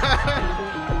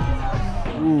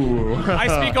 Ooh. I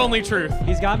speak only truth.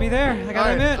 He's got me there. I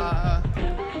gotta admit.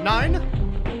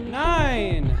 9.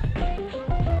 9.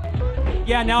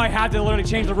 Yeah, now I had to literally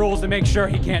change the rules to make sure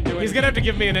he can't do it. He's gonna have to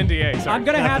give me an NDA. Sorry. I'm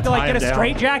gonna have to like get a down.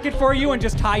 straight jacket for you and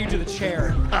just tie you to the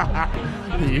chair.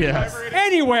 Yes.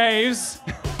 Anyways,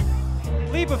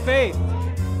 leap of faith.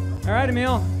 All right,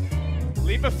 Emil.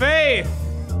 Leap of faith.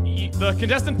 The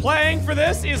contestant playing for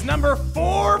this is number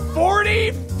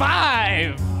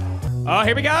 445. Oh,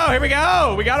 here we go. Here we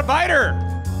go. We got a biter.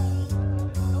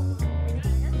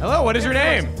 Hello. What is your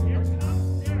name?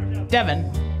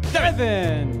 Devin.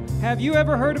 Devin. Have you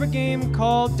ever heard of a game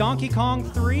called Donkey Kong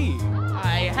 3?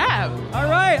 I have. All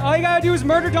right, all you gotta do is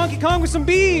murder Donkey Kong with some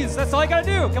bees. That's all you gotta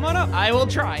do. Come on up. I will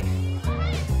try.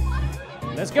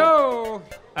 Let's go.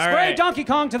 Spray right. Donkey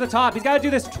Kong to the top. He's gotta do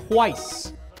this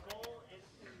twice.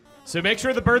 So make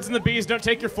sure the birds and the bees don't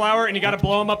take your flower, and you got to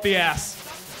blow them up the ass.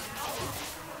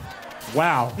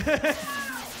 Wow.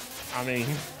 I mean.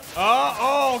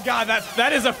 Oh God,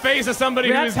 that is a face of somebody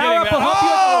That who's power hitting up will that. help you.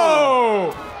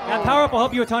 Oh! That power up will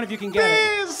help you a ton if you can get it.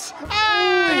 Bees! You're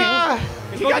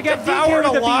He supposed got to get devoured DK'd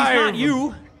with the bees, alive. not you.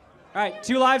 All right,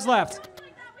 2 lives left.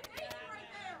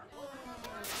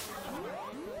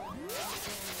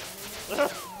 All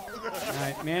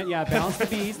right, man. Yeah, balance the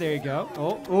bees. There you go.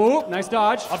 Oh, nice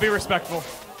dodge. I'll be respectful.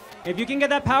 If you can get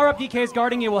that power up, DK's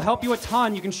guarding you. It will help you a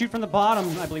ton. You can shoot from the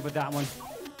bottom, I believe, with that one.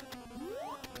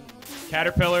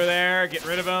 Caterpillar there, get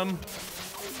rid of him.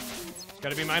 Got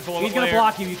to be mindful of He's it gonna later.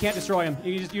 block you. You can't destroy him.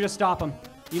 You just stop him.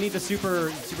 You need the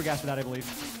super gas for that, I believe.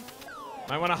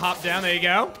 Might want to hop down. There you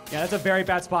go. Yeah, that's a very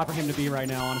bad spot for him to be right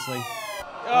now, honestly.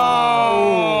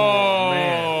 Oh,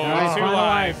 man. All right, Two final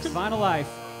lives. life. Final life.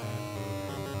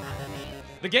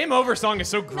 The game over song is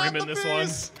so grim in this one.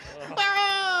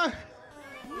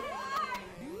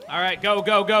 All right, go,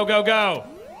 go, go, go, go.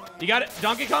 You got it.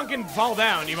 Donkey Kong can fall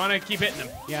down. You want to keep hitting him.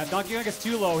 Yeah, if Donkey Kong gets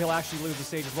too low, he'll actually lose the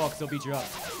stage as well because he'll beat you up.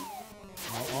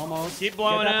 Oh, almost. Keep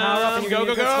blowing Get that power up and him. you're Go,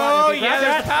 gonna go, be in a good spot. go. Okay, Yeah, grab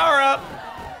there's that. the power up.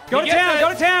 Go He to gets town. it. Go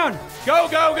to town. Go,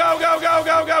 go, go, go, go,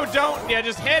 go, go, go. Don't. Yeah,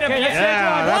 just hit him. Okay, Hit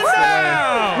that's him. it. One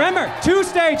down. Remember, 2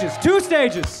 stages. 2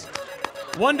 stages.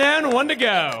 One down, one to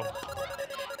go.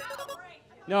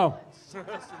 No. All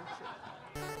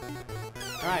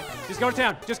right, just go to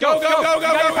town. Just Go, go, go, go, You go,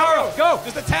 got go, your power go. up. Go.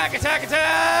 Just attack, attack,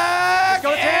 attack. Just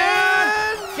go to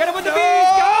town. Get him with the bees. Go.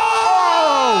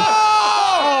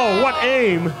 Oh, what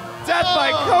aim. Death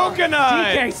by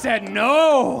coconut. DK said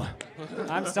no.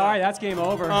 I'm sorry, that's game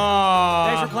over.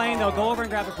 Thanks for playing, though. Go over and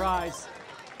grab the prize.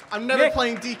 I'm never Mick.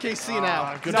 playing DKC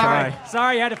now. Good Sorry. try.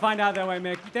 Sorry you had to find out that way,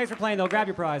 Mick. Thanks for playing, though. Grab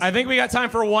your prize. I think we got time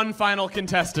for one final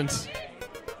contestant.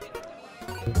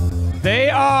 They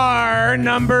are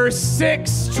number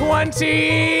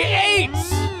 628.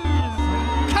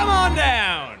 Come on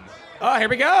down. Oh, here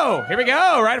we go. Here we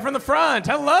go. Right from the front.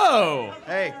 Hello.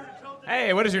 Hey.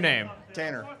 Hey, what is your name?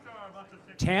 Tanner.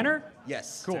 Tanner?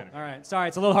 Yes. Cool. All right. Sorry,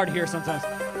 it's a little hard to hear sometimes.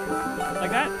 Like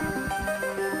that?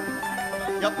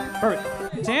 Yep.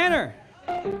 Perfect. Tanner.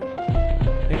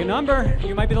 Pick a number.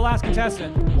 You might be the last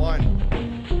contestant.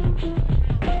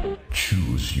 1.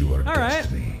 Choose your All right.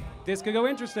 This could go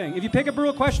interesting. If you pick a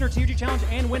brutal question or TUG challenge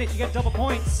and win it, you get double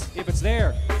points if it's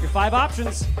there. Your 5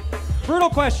 options. Brutal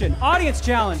question, audience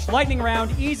challenge, lightning round,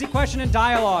 easy question and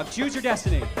dialogue. Choose your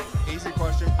destiny. Easy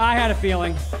question. I had a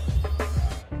feeling.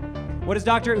 Who is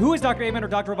Dr. Eggman or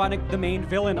Dr. Robotnik the main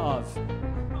villain of?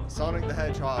 Sonic the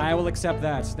Hedgehog. I will accept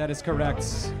that. That is correct.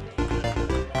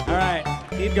 All right,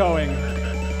 keep going.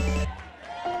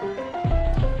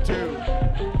 2.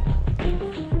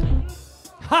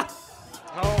 Ha!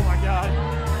 Oh my God.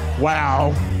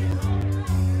 Wow.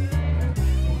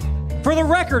 For the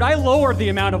record, I lowered the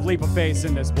amount of leap of faith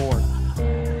in this board.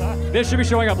 This should be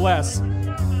showing up less.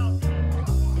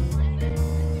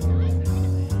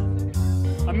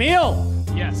 Emil!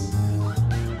 Yes.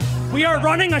 We are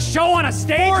running a show on a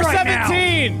stage right now.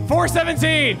 417.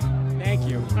 417. Thank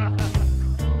you.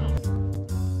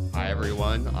 Hi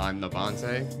everyone, I'm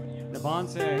Navante.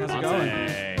 Navante, how's it going?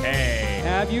 Hey.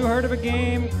 Have you heard of a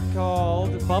game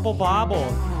called Bubble Bobble?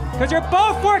 Because you're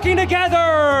both working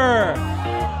together!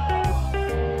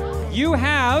 You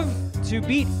have to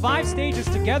beat 5 stages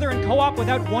together in co-op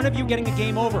without one of you getting a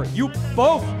game over. You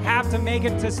both have to make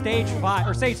it to stage 5,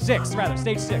 or stage 6, rather,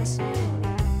 stage 6. Here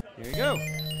you go.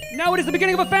 Now it is the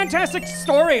beginning of a fantastic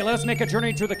story. Let us make a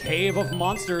journey to the Cave of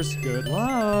Monsters. Good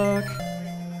luck.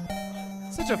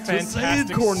 Such a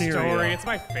fantastic story. It's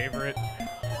my favorite.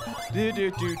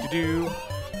 Do.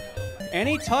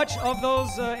 Any touch of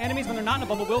those enemies when they're not in a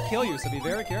bubble will kill you, so be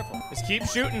very careful. Just keep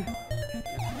shooting.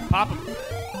 Pop them.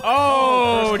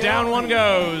 Oh, down one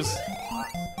goes.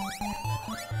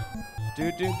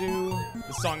 Do.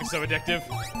 This song is so addictive.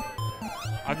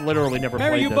 I've literally never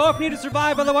Remember, played you this. both need to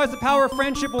survive, otherwise the power of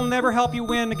friendship will never help you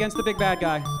win against the big bad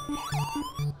guy.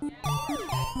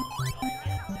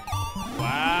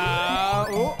 Wow.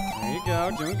 Oh, there you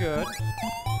go, doing good.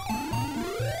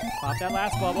 Pop that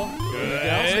last bubble. Good.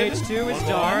 There you go. Stage 2 is One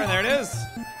done. more. There it is.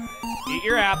 Eat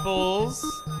your apples.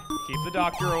 Keep the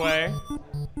doctor away.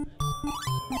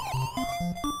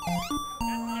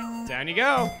 Down you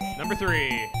go. Number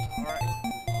 3. All right.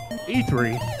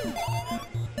 E3.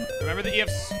 Remember the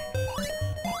ifs.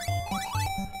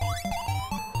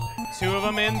 2 of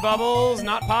them in bubbles.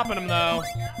 Not popping them, though.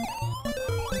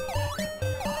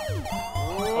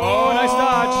 Oh, nice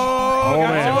dodge. Oh,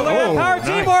 man. Look at that power nice.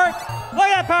 teamwork. Look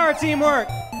at that power teamwork.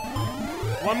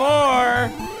 One more.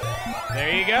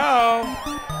 There you go.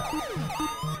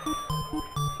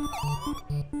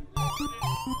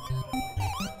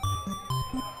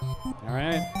 All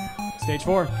right. Stage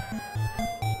 4.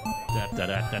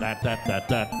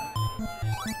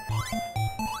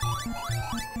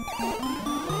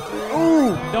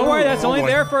 Ooh. Don't worry, that's only boy.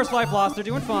 their first life lost. They're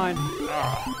doing fine.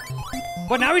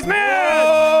 But now he's mad!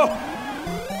 Oh!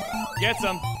 Gets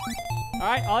him. All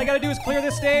right, all I gotta do is clear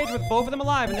this stage with both of them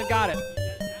alive, and they've got it.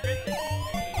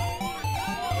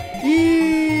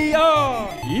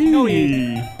 No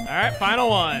E. All right, final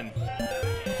one.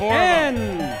 4 of And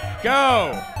them.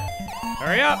 Go.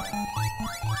 Hurry up.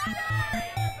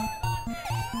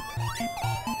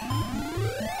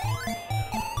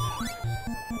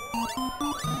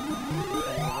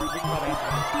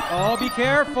 oh, be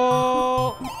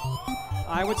careful.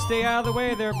 I would stay out of the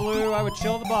way there, Blue. I would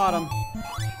chill at the bottom.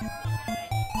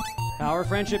 Power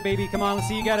friendship, baby. Come on, let's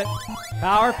see you get it.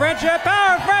 Power friendship,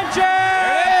 power friendship!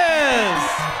 There it is.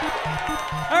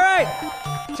 All right,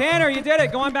 Tanner, you did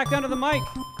it. Go on back down to the mic.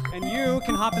 And you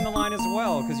can hop in the line as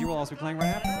well, because you will also be playing right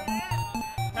after that.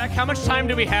 Mac, how much time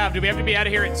do we have? Do we have to be out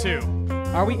of here at 2?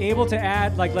 Are we able to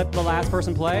add, like, let the last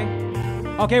person play?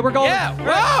 Okay, we're going. Yeah.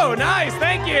 Whoa, nice.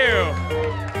 Thank you.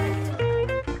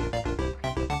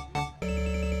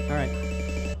 All right.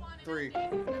 3.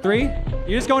 3?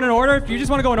 You just going in order? If you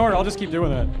just want to go in order, I'll just keep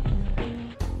doing that.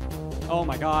 Oh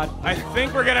my God. I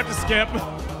think we're gonna have to skip.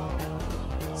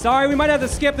 Sorry, we might have to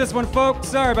skip this one, folks.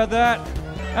 Sorry about that.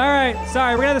 All right,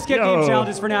 sorry, we're gonna have to skip game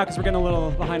challenges for now because we're getting a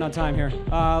little behind on time here.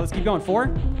 Let's keep going.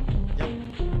 4? Yep.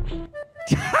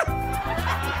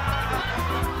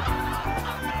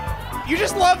 You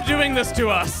just love doing this to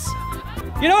us.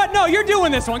 You know what? No, you're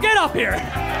doing this one. Get up here.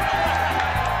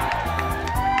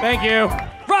 Thank you.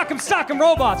 Rock'em Sock'em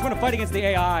Robots. We're gonna fight against the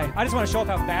AI. I just want to show off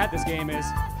how bad this game is.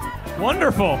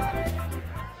 Wonderful.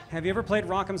 Have you ever played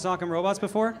Rock'em Sock'em Robots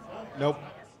before? Nope.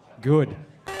 Good.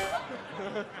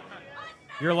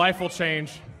 Your life will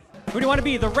change. Who do you want to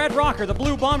be? The red rocker, the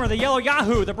blue bomber, the yellow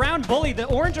Yahoo, the brown bully, the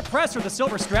orange oppressor, the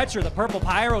silver stretcher, the purple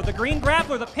pyro, the green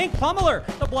grappler, the pink pummeler,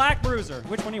 the black bruiser.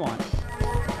 Which one do you want?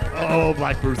 Oh,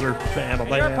 Black Bruiser. Bam, And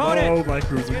your bam. opponent Oh, Black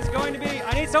Bruiser. is going to be,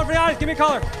 I need someone for the audience. Give me a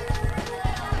color.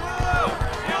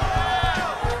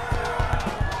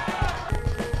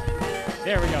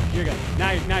 There we go. You're good.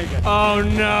 Now you're good. Oh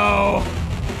no.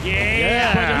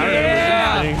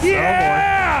 Yeah.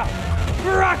 Yeah!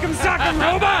 Rock'em Sock'em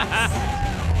Robots!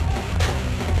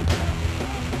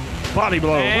 Body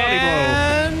blow.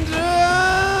 And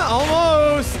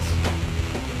almost.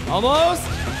 Almost.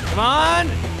 Come on.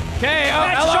 Okay. Oh,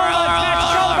 Smash the shoulder buttons, smash the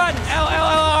shoulder buttons.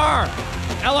 LR.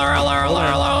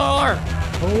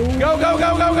 Go.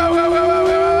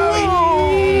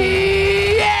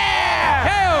 Yeah!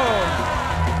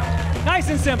 Hey-o! Nice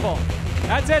and simple.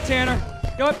 That's it, Tanner.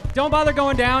 Go, don't bother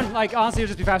going down. Like, honestly, it'll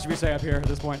just be faster if you stay up here at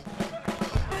this point.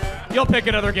 You'll pick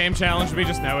another game challenge. We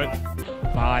just know it.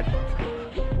 5.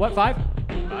 What, 5?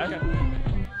 5. Okay.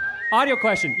 Audio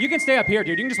question. You can stay up here,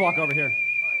 dude. You can just walk over here.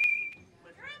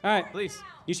 All right. Please.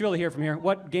 You should be able to hear from here.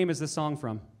 What game is this song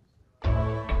from?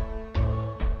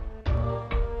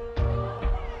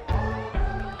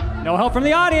 No help from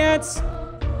the audience.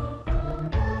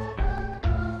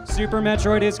 Super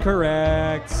Metroid is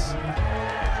correct.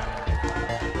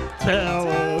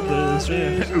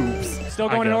 Television. Oops. Still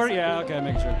going in order? Yeah, okay,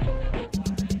 make sure.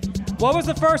 What was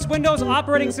the first Windows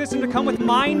operating system to come with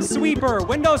Minesweeper?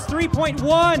 Windows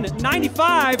 3.1,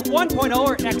 95, 1.0,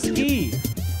 or XP?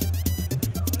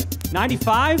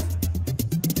 95?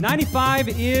 95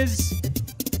 is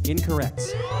incorrect.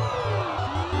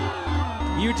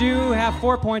 You do have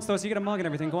 4 points, though, so you get a mug and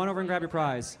everything. Go on over and grab your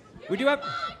prize. We do have...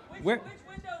 Where? Which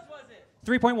Windows was it?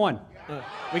 3.1.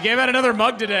 We gave out another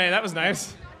mug today. That was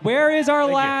nice. Where is our Thank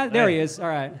you. last... There he is. All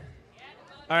right.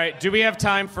 All right. Do we have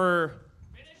time for...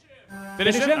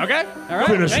 Finish it? Okay. All right.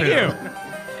 Finish Thank him.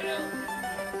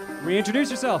 you. Reintroduce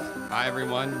yourself. Hi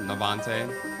everyone, Navante.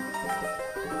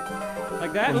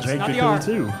 Like that? And Oops, Jake not the Cocoon R.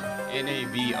 too.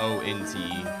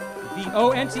 Navonte.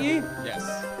 V-O-N-T-E? Yes.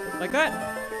 Like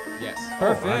that? Yes.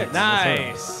 Perfect.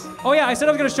 Nice. Oh yeah, I said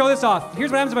I was going to show this off.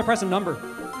 Here's what happens if I press a number.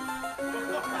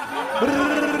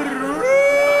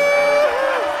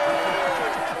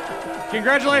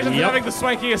 Congratulations Yep. on having the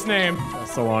swankiest name.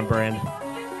 That's so on brand.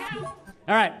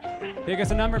 All right, pick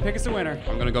us a number, pick us a winner.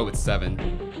 I'm gonna go with 7.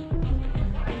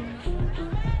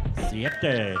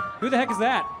 Siete. Who the heck is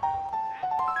that?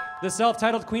 The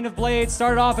self-titled Queen of Blades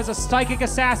started off as a psychic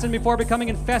assassin before becoming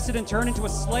infested and turned into a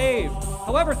slave.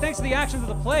 However, thanks to the actions of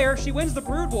the player, she wins the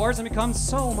Brood Wars and becomes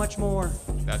so much more.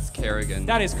 That's Kerrigan.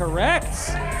 That is correct.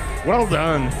 Well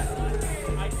done.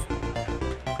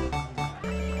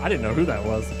 I didn't know who that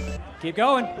was. Keep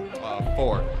going.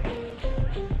 4.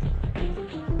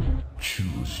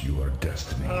 Choose your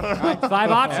destiny. All right,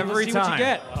 5 options. Every Let's see what time. you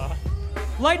get.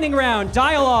 Lightning round,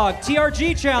 dialogue,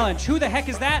 TRG challenge. Who the heck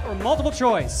is that? Or multiple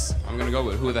choice. I'm gonna go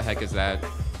with who the heck is that?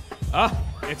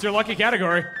 It's your lucky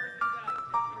category.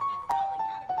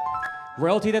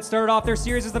 Royalty that started off their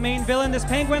series as the main villain. This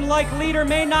penguin-like leader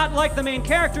may not like the main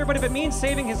character, but if it means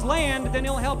saving his land, then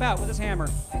he'll help out with his hammer.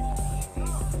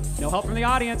 No help from the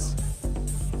audience.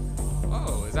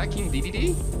 Oh, is that King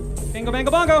DDD? Bingo,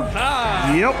 bango, bongo.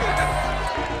 Yep.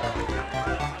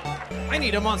 I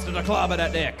need a monster to clobber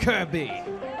that there Kirby.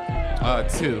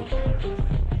 2.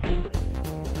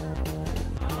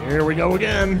 Here we go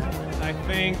again. I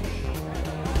think.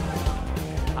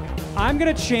 I'm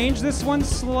gonna change this one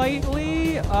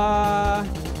slightly.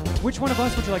 Which one of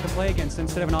us would you like to play against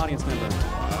instead of an audience member?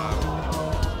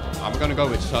 I'm gonna go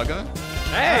with Chugga.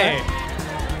 Hey.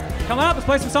 Come on up, let's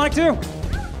play some Sonic 2.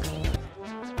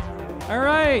 All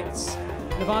right.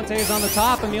 Navante is on the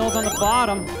top, Emil's on the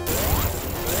bottom.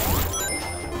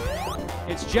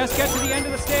 It's just get to the end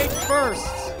of the stage first.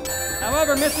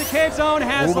 However, Mr. Cave Zone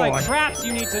has like traps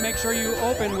you need to make sure you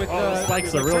open with the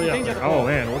spikes are like, really certain up things there. you have to Oh pull.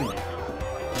 man, what are you?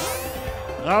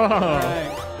 All Oh.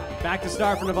 right. Back to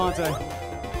start for Navante.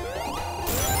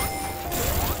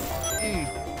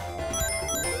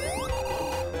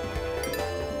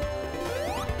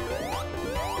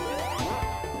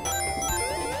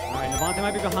 Devontae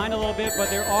might be behind a little bit, but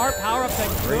there are power-ups that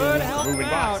could help him Moving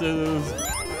out. boxes,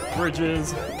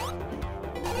 bridges.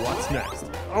 What's next?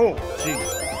 Oh, jeez.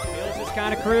 Bill's just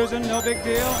kind of cruising, no big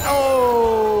deal.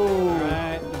 Oh! All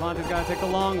right, Devontae's got to take the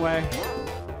long way.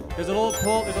 There's a little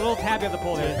pull. There's a little tab you have to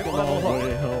pull there. Take Pick the the little long hook.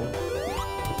 way home.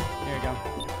 There you go.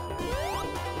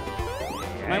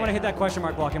 You might want to hit that question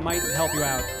mark block. It might help you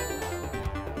out.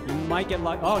 You might get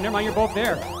lucky. Oh, never mind. You're both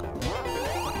there.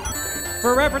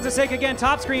 For reference's sake, again,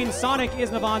 top screen, Sonic is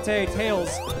Navante, Tails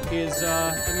is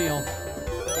Emil.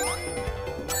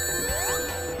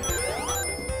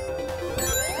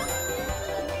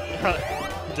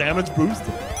 Damage boost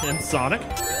and Sonic.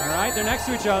 All right, they're next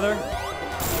to each other.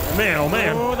 Man, oh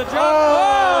man. Oh, the jump.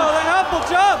 Oh, the helpful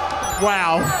jump.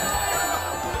 Wow.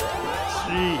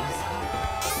 Jeez.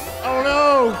 Oh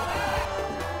no.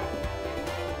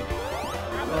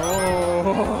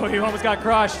 Oh, you almost got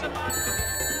crushed.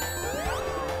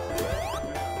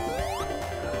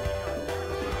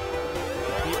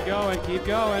 Keep going, keep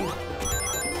going.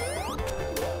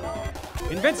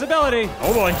 Invincibility.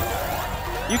 Oh boy.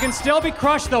 You can still be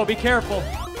crushed though, be careful.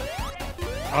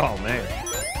 Oh man.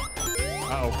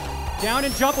 Uh-oh. Down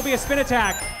and jump will be a spin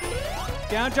attack.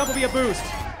 Down jump will be a boost.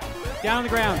 Down on the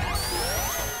ground.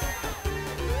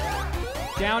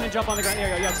 Down and jump on the ground. There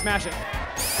you go. Yeah, smash it.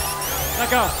 Let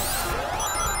go.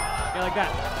 Yeah, like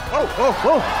that. Oh, oh,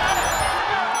 oh.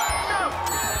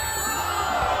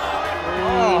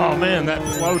 Oh man, that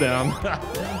slowdown.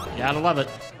 Gotta love it.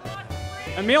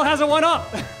 Emil has a 1-up.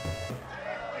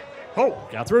 Oh,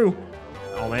 got through.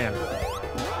 Oh man.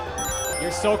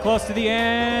 You're so close to the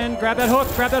end. Grab that hook.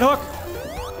 Grab that hook.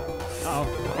 Uh-oh.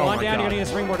 Go Oh on my down. God. You're gonna need a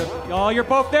springboard. Oh, you're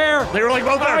both there. They were like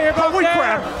both there. Oh, you're both Holy there.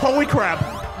 crap. Holy crap.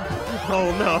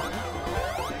 Oh no.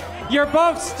 You're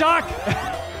both stuck.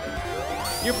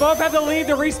 You both have to leave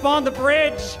to respawn the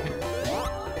bridge.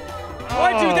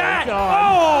 Why'd you do that? God.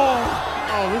 Oh!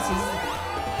 Oh, this is.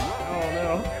 Oh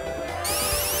no.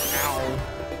 Ow.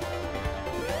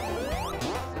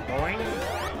 Boing.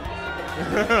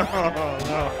 Oh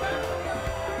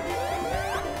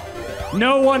no.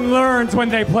 No one learns when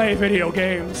they play video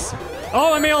games.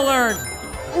 Oh, Emil learned.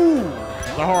 Ooh,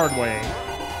 the hard way.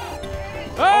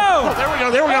 Oh! Oh, there we go.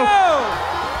 There we go. Oh!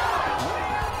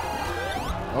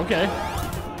 Okay.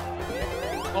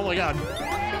 Oh my God.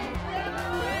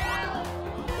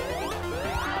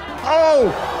 Oh!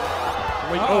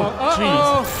 Wait, oh,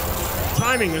 jeez.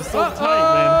 Timing is so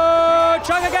tight, man. Oh,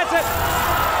 Chugga gets it.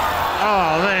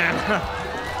 Oh, man.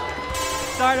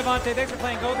 Sorry, Devontae. Thanks for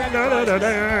playing. Go grab your Da, da, da,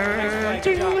 prizes. Thanks for playing.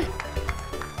 Good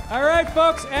job. All right,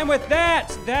 folks, and with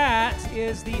that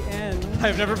is the end.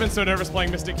 I've never been so nervous playing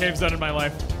Mystic Cave Zone in my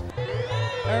life.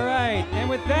 All right, and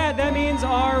with that means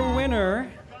our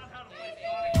winner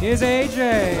is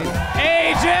AJ.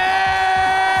 AJ!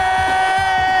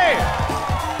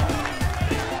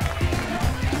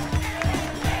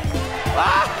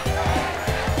 Ah!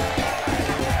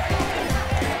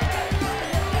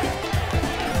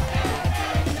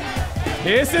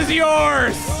 This is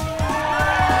yours.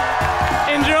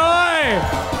 Enjoy.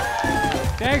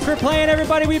 Thanks for playing,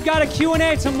 everybody. We've got a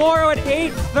Q&A tomorrow at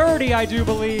 8:30, I do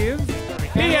believe.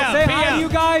 And we'll say hi to you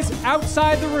guys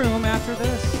outside the room after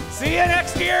this. See you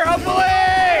next year, hopefully.